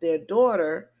 because their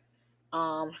daughter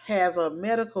has a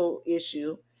medical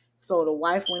issue. So the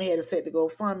wife went ahead and set the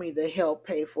GoFundMe to help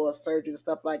pay for surgery and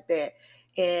stuff like that.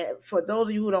 And for those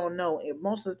of you who don't know,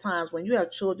 most of the times when you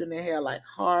have children that have like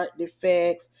heart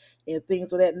defects and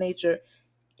things of that nature,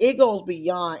 it goes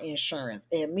beyond insurance.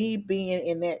 And me being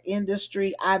in that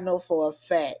industry, I know for a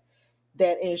fact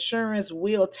that insurance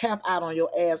will tap out on your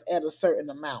ass at a certain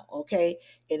amount, okay?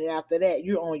 And then after that,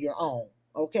 you're on your own,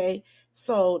 okay?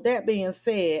 So that being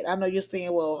said, I know you're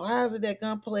saying, well, how is it that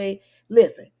Gunplay?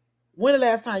 Listen, when the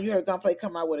last time you heard Gunplay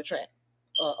come out with a track,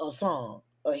 a song,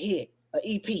 a hit, a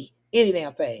EP, any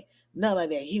damn thing? None of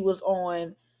that. He was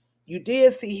on, you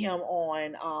did see him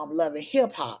on Love and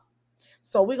Hip Hop.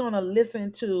 So we're going to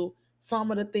listen to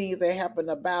some of the things that happened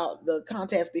about the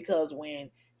contest, because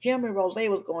when him and Rose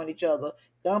was going at each other,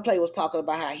 Gunplay was talking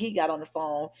about how he got on the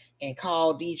phone and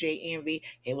called DJ Envy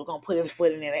and was going to put his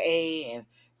foot in the A and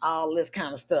all this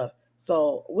kind of stuff.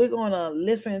 So we're going to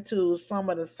listen to some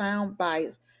of the sound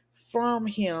bites from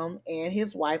him and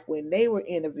his wife when they were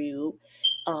interviewed,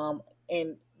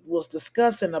 and was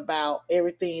discussing about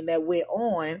everything that went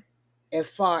on as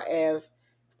far as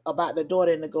about the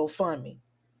daughter in the GoFundMe.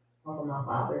 Also,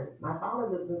 my father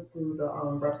listens to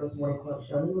the Breakfast Morning Club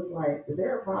show, and he was like, "Is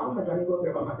there a problem? Like, do I need to go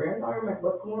there about my granddaughter? I'm like,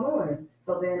 what's going on?"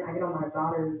 So then I get on my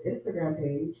daughter's Instagram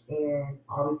page, and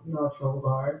obviously, trolls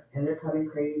are, and they're coming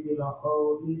crazy about,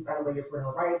 "Oh, he's got away your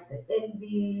parental rights to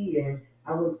envy," and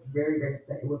I was very, very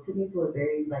upset. It took me to a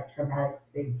very traumatic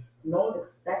space. No one's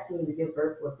expecting me to give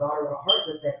birth to a daughter with a heart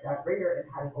defect that greater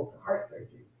and having open heart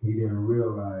surgery. He didn't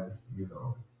realize,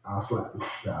 I'll slap the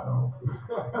shit out on.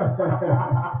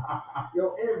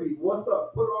 Yo, Envy, what's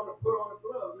up? Put on the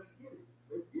glove. Let's get it.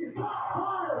 Let's get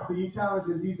it. So you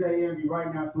challenging DJ Envy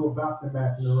right now to a boxing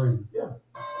match in the ring? Yeah.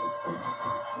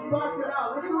 Box it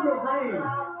out. Let's do the ring.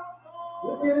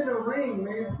 Let's get in the ring,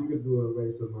 man. We could do a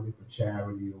raise some money for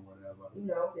charity or whatever. They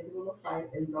do a little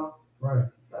fight and stuff. Right.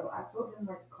 So I told him,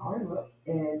 call him up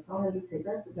and tell him to take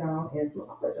that down and to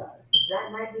apologize.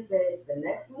 That night he said, the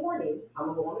next morning, I'm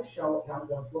going to go on the show and I'm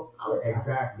going to apologize.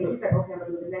 Exactly. And he said, okay, I'm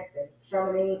going to do it the next day.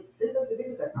 Charlamagne sends us the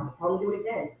video, said, I'm going to tell him to do it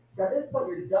again. So at this point,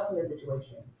 you're ducking the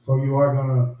situation. So you are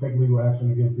going to take legal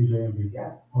action against DJ Envy?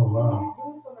 Yes. Oh, wow. You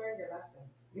need to learn your lesson.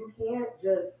 You can't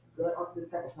just go onto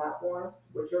this type of platform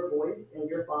with your voice and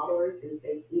your followers and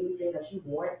say anything that you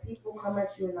want. People come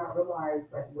at you and not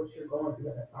realize like what you're going through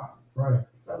at that time. Right.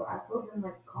 So I told him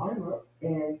like call him up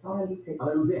and tell him to take a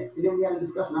little bit. And then we had a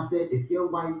discussion. I said, if your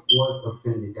wife was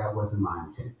offended, that wasn't my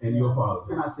intent. And you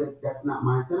apologize. And I said, that's not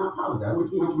my intent. I apologize.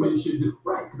 Which you should do.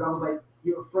 Right. Because I was like,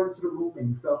 you're a friend to the room and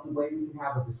you felt the way, we can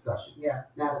have a discussion. Yeah.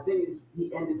 Now, the thing is,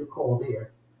 he ended the call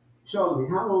there. Charlamagne,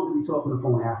 how long did we talk on the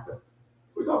phone after?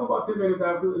 We talked about 10 minutes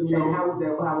after, and how was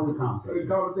that? How was the conversation?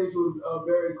 The conversation was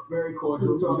very, very cordial.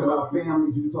 We were talking about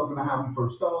families. We were talking about how we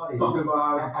first started. Talking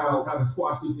about how to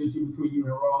squash this issue between you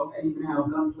and Ross, and even how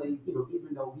Gunplay, even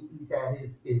though he's had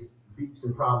his beefs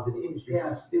and problems in the industry,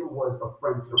 he still was a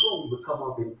friend to the room. He would come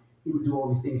up and he would do all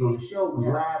these things on the show. We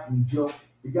laughed, we joked.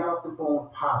 We got off the phone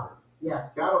positive. Yeah.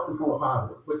 Got off the phone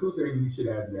positive. But two things we should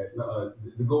add to that.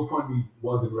 The GoFundMe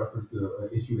was in reference to an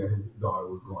issue that his daughter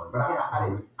was going. But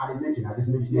I didn't mention. I just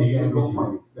mentioned that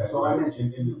GoFundMe. That's all I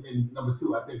mentioned. And number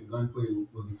two, I think Gunplay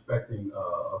was expecting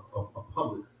a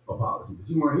public apology, but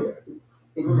you weren't here.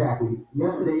 Exactly.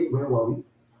 Yesterday, where were we?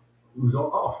 We was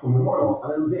off from Memorial a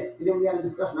little bit. And then we had a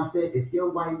discussion. I said, if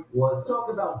your wife was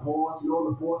talking about boss and all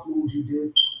the boss moves you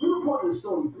did, we reported a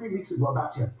story 3 weeks ago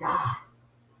about your guy.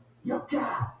 Your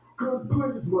guy.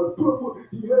 Gunplay is my brother.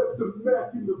 He has the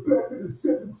Mac in the back of the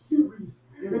 7th series,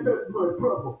 and that's my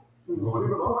brother. We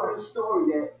reported a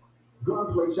story that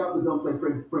Gunplay, shout out to Gunplay,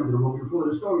 friend of the room. We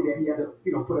reported a story that he had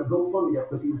to, put a GoFundMe up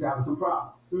because he was having some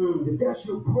problems. If that's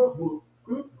your brother,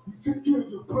 you take care of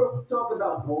your brother. Talk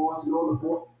about boss and all the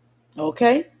boys.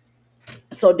 Okay,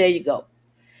 so there you go.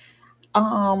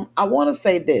 I want to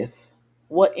say this.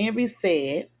 What Envy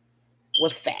said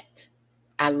was fact.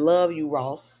 I love you,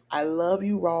 Ross. I love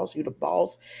you, Ross. You the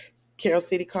boss. Carol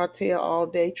City Cartel all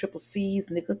day. Triple C's,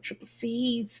 nigga. Triple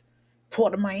C's.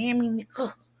 Port of Miami,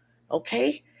 nigga.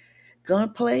 Okay?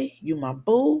 Gunplay, you my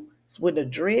boo. It's with the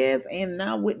dreads and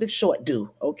now with the short dude.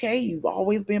 Okay? You've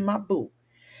always been my boo.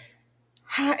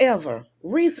 However,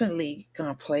 recently,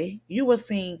 Gunplay, you were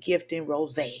seen gifting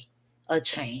Rose a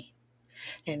chain.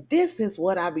 And this is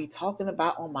what I be talking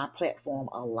about on my platform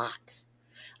a lot.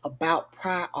 About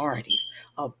priorities,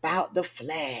 about the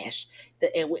flash,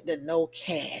 and with the no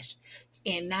cash.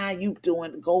 And now you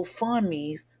doing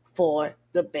GoFundMes for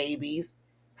the baby's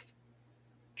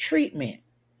treatment.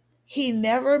 He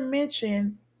never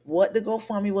mentioned what the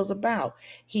GoFundMe was about.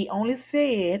 He only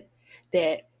said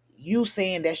that you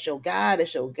saying that's your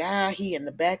guy, he in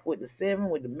the back with the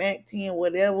 7, with the Mac 10,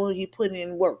 whatever, he put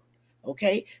in work.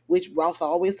 Okay? Which Ross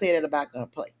always said that about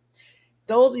Gunplay.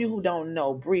 Those of you who don't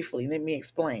know, briefly, let me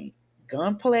explain.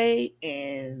 Gunplay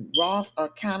and Ross are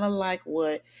kind of like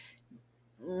what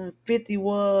 50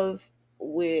 was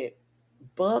with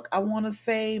Buck, I want to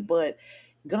say, but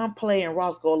Gunplay and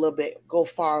Ross go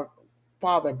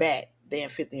farther back than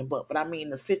 50 and Buck. But I mean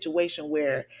the situation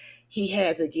where he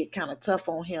had to get kind of tough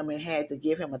on him and had to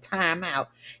give him a timeout.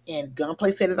 And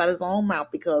Gunplay said it out of his own mouth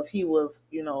because he was,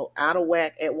 out of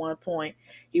whack at one point.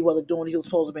 He wasn't doing what he was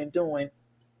supposed to have been doing.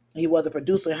 He wasn't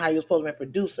producing how he was supposed to be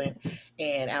producing.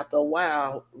 And after a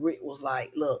while, Rick was like,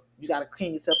 look, you got to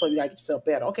clean yourself up. You got to get yourself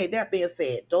better. Okay, that being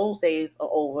said, those days are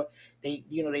over. They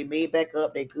made back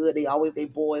up. They good. They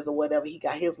boys or whatever. He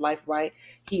got his life right.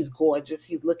 He's gorgeous.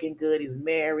 He's looking good. He's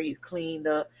married. He's cleaned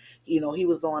up. He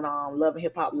was on Love and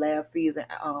Hip Hop last season.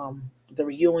 The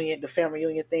reunion, the family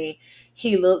reunion thing.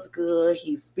 He looks good.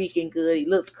 He's speaking good. He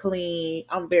looks clean.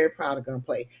 I'm very proud of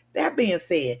Gunplay. That being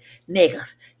said,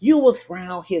 niggas, you was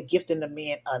around here gifting the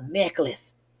man a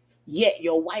necklace. Yet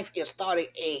your wife has started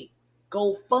a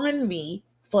GoFundMe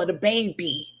for the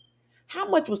baby. How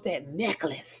much was that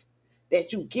necklace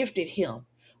that you gifted him?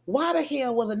 Why the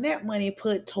hell wasn't that money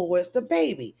put towards the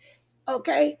baby?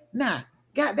 Okay, now,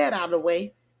 got that out of the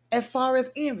way. As far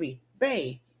as Envy,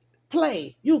 babe,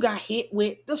 play, you got hit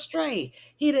with the stray.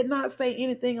 He did not say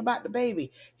anything about the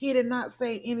baby. He did not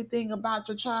say anything about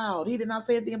your child. He did not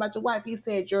say anything about your wife. He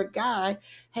said your guy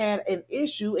had an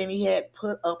issue and he had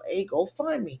put up a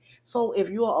GoFundMe. So if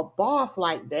you're a boss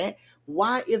like that,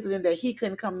 why isn't it that he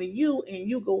couldn't come to you and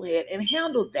you go ahead and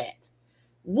handle that?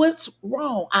 What's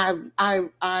wrong?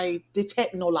 I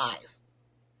detect no lies.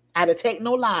 I detect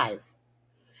no lies.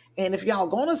 And if y'all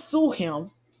gonna sue him,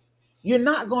 you're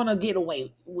not going to get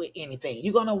away with anything.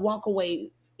 You're going to walk away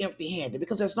empty-handed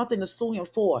because there's nothing to sue him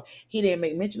for. He didn't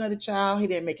make mention of the child. He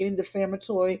didn't make any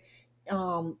defamatory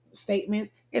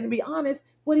statements. And to be honest,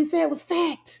 what he said was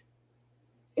fact.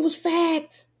 It was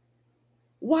fact.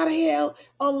 Why the hell?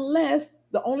 Unless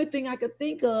the only thing I could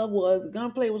think of was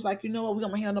Gunplay was like, you know what, we're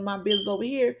going to handle my business over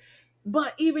here.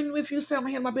 But even if you say I'm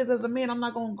going to handle my business as a man, I'm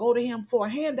not going to go to him for a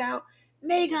handout.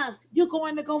 niggas, you're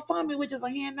going to GoFundMe, which is a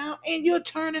handout, and you're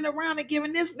turning around and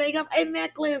giving this niggas a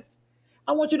necklace.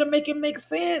 I want you to make it make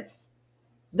sense.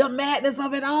 The madness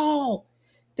of it all.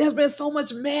 There's been so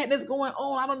much madness going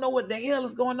on. I don't know what the hell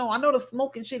is going on. I know the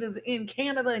smoking shit is in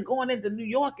Canada and going into New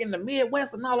York and the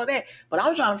Midwest and all of that. But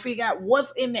I'm trying to figure out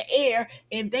what's in the air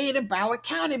in Dade and Broward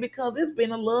County because it's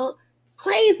been a little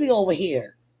crazy over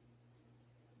here.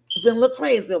 It's been a little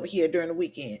crazy over here during the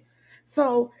weekend.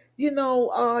 So, you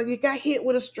got hit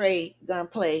with a stray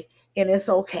gunplay and it's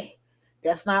okay.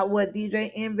 That's not what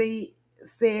DJ Envy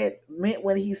meant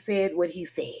when he said what he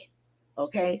said.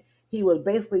 Okay? He was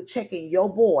basically checking your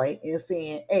boy and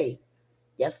saying, hey,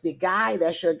 that's the guy,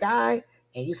 that's your guy,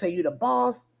 and you say you're the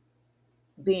boss,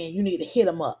 then you need to hit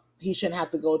him up. He shouldn't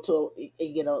have to go to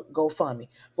GoFundMe.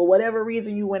 For whatever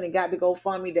reason you went and got the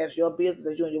GoFundMe, that's your business,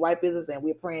 that's you and your wife business, and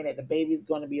we're praying that the baby's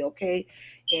going to be okay,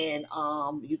 and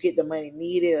you get the money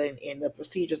needed and the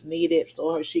procedures needed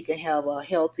so she can have a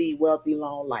healthy, wealthy,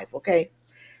 long life, okay?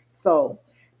 So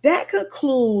that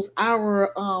concludes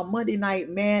our Monday Night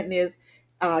Madness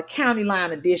County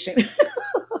Line edition.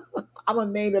 I'm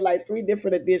gonna name it like 3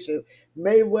 different editions: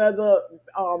 Mayweather,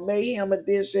 Mayhem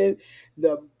edition,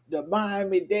 the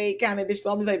Miami-Dade County edition.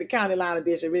 So I'm gonna say the County Line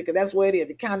edition because that's what it is.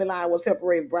 The County Line will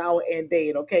separate Broward and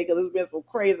Dade, okay? Because there's been some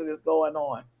craziness going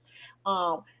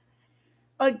on.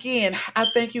 Again, I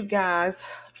thank you guys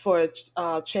for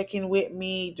checking with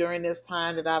me during this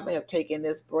time that I have taken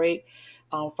this break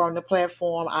from the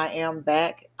platform. I am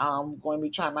back. I'm going to be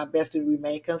trying my best to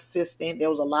remain consistent. There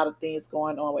was a lot of things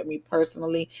going on with me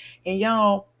personally. And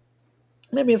y'all,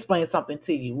 let me explain something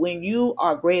to you. When you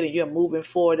are great and you're moving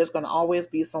forward, there's going to always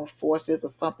be some forces or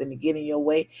something to get in your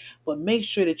way. But make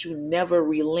sure that you never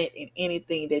relent in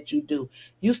anything that you do.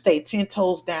 You stay 10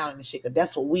 toes down in the shit, because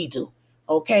that's what we do.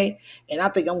 Okay? And I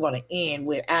think I'm going to end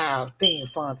with our theme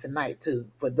song tonight, too,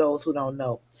 for those who don't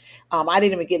know. I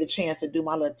didn't even get a chance to do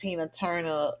my little Tina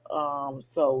Turner.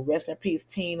 So rest in peace,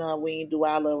 Tina. We didn't do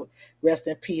our little rest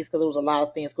in peace because there was a lot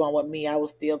of things going with me. I was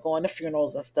still going to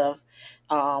funerals and stuff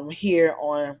here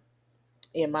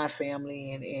in my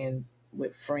family and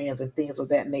with friends and things of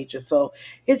that nature. So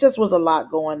it just was a lot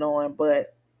going on.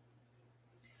 But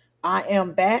I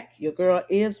am back. Your girl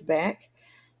is back.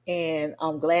 And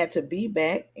I'm glad to be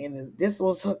back. And this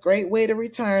was a great way to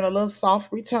return, a little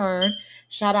soft return.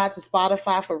 Shout out to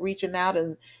Spotify for reaching out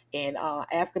and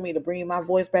asking me to bring my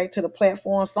voice back to the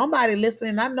platform. Somebody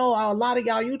listening, I know a lot of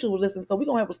y'all YouTubers listening, so we're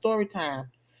going to have a story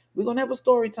time. We're going to have a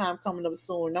story time coming up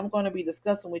soon. And I'm going to be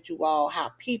discussing with you all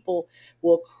how people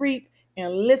will creep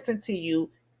and listen to you,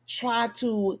 try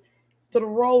to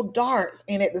throw darts,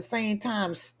 and at the same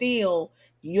time steal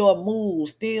your moves,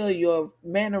 steal your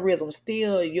mannerisms,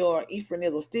 steal your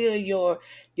euphemisms, steal your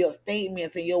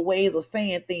statements and your ways of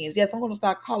saying things. Yes, I'm going to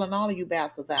start calling all of you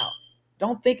bastards out.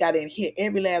 Don't think I didn't hear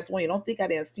every last one of you. Don't think I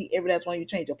didn't see every last one of you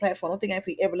change your platform. Don't think I didn't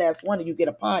see every last one of you get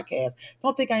a podcast.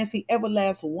 Don't think I didn't see every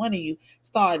last one of you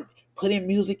start putting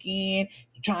music in,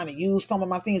 trying to use some of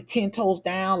my things, 10 toes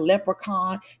down,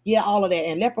 Leprechaun. Yeah, all of that.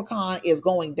 And Leprechaun is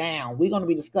going down. We're going to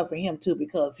be discussing him too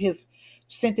because his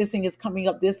sentencing is coming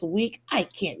up this week. I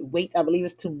can't wait. I believe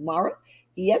it's tomorrow.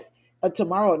 Yes,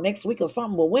 tomorrow or next week or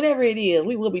something. But whenever it is,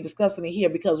 we will be discussing it here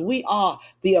because we are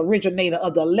the originator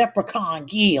of the Leprechaun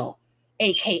Guild,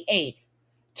 a.k.a.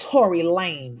 Tory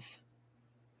Lanez.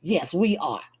 Yes, we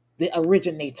are the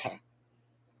originator.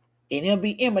 And there'll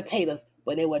be imitators,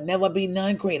 but there will never be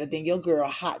none greater than your girl,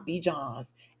 Hot D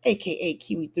Johns, a.k.a.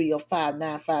 Kiwi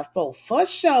 305954, for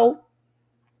sure.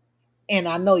 And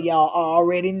I know y'all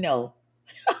already know.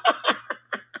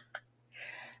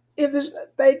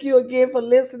 Thank you again for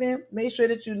listening. Make sure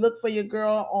that you look for your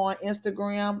girl on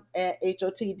Instagram at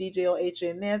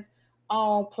HOTDJOHNS,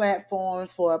 all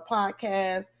platforms for a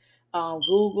podcast,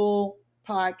 Google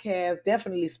Podcast,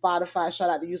 definitely Spotify. Shout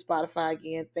out to you, Spotify,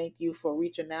 again. Thank you for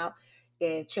reaching out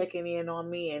and checking in on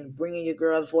me and bringing your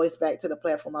girl's voice back to the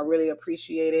platform. I really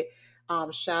appreciate it.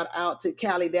 Shout out to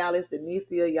Cali Dallas,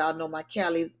 Denicia. Y'all know my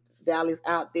Cali Dallas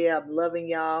out there. I'm loving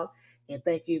y'all. And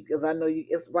thank you, because I know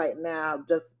it's right now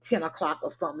just 10 o'clock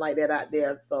or something like that out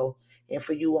there. So, and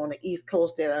for you on the East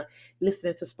Coast that are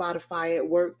listening to Spotify at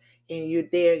work and you're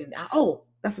there. And,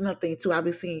 that's another thing too. I've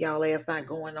been seeing y'all last night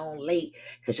going on late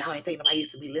because y'all ain't thinking I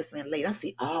used to be listening late. I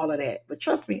see all of that. But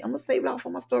trust me, I'm going to save it all for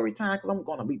my story time because I'm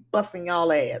going to be busting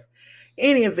y'all ass.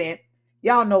 Any event,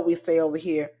 y'all know what we say over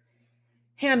here.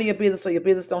 Handle your business so your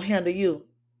business don't handle you.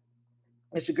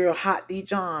 It's your girl, Hot D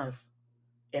Johns.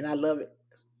 And I love it.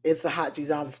 It's a Hot D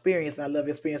Johns experience, and I love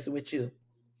experiencing with you.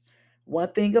 One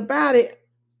thing about it,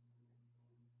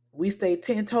 we stay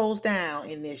 10 toes down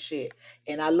in this shit.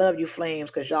 And I love you, Flames,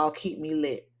 because y'all keep me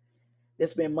lit.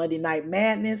 This been Monday Night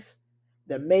Madness,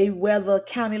 the Mayweather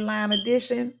County Line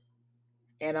edition,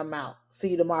 and I'm out. See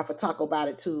you tomorrow for Talk About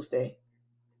It Tuesday.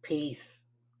 Peace.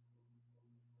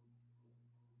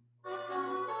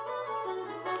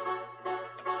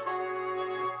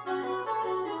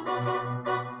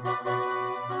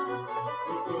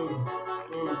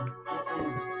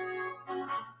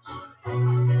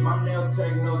 My nail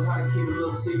tech knows how to keep a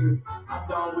little secret. I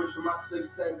don't wish for my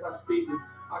success, I speak it.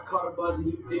 I caught a buzz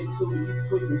and you did too, you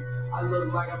tweaking. I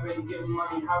look like I've been getting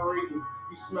money, how reeking.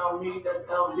 You smell me, that's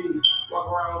LV.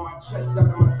 Walk around with my chest out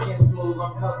and my skin smooth,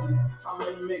 I'm healthy. I'm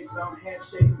in the mix, I'm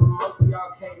handshaking, but most of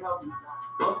y'all can't help me.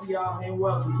 Most of y'all ain't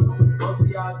wealthy. Most of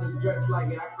y'all just dress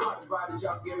like it. I caught the vibe that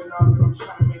y'all giving off, and I'm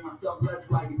trying to make myself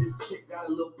less like it. This chick got a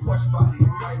little Porsche body,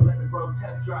 I might let the bro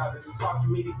test drive it. It's hard for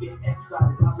me to get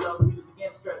excited. I love music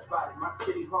and stress body. My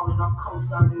city home and I'm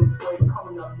co-signing this wave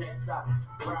coming up next out.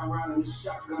 Round in the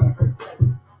shotgun, her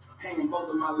testing. Hanging both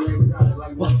of my legs out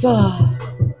like what's up?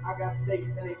 I got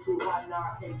stakes and they too high now,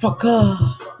 I can't fuck up.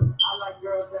 I like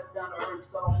girls that's down to earth,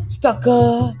 so stuck up.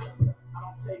 I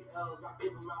don't take L's, I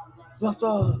give them out. What's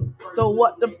up? So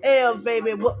what them L's,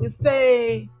 baby? What we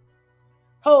say?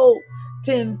 Ho,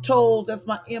 10 toes, that's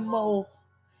my MO.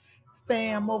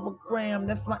 Fam over gram,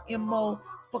 that's my MO.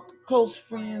 Fuck close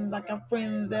friends, I got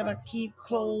friends that I keep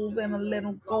close and I let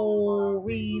them go.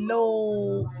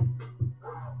 Reload.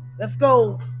 Let's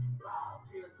go.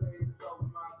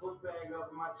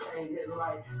 My chain hit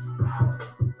like came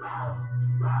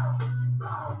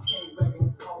back in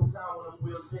his hometown when them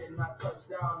wheels hitting, I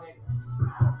touchdown, nigga.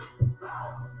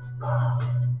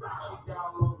 She down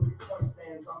low 3-point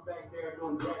stance, I'm back there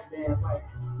doing jack dance like.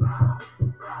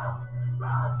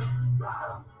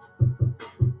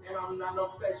 And I'm not no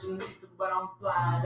fashionista, but I'm fly.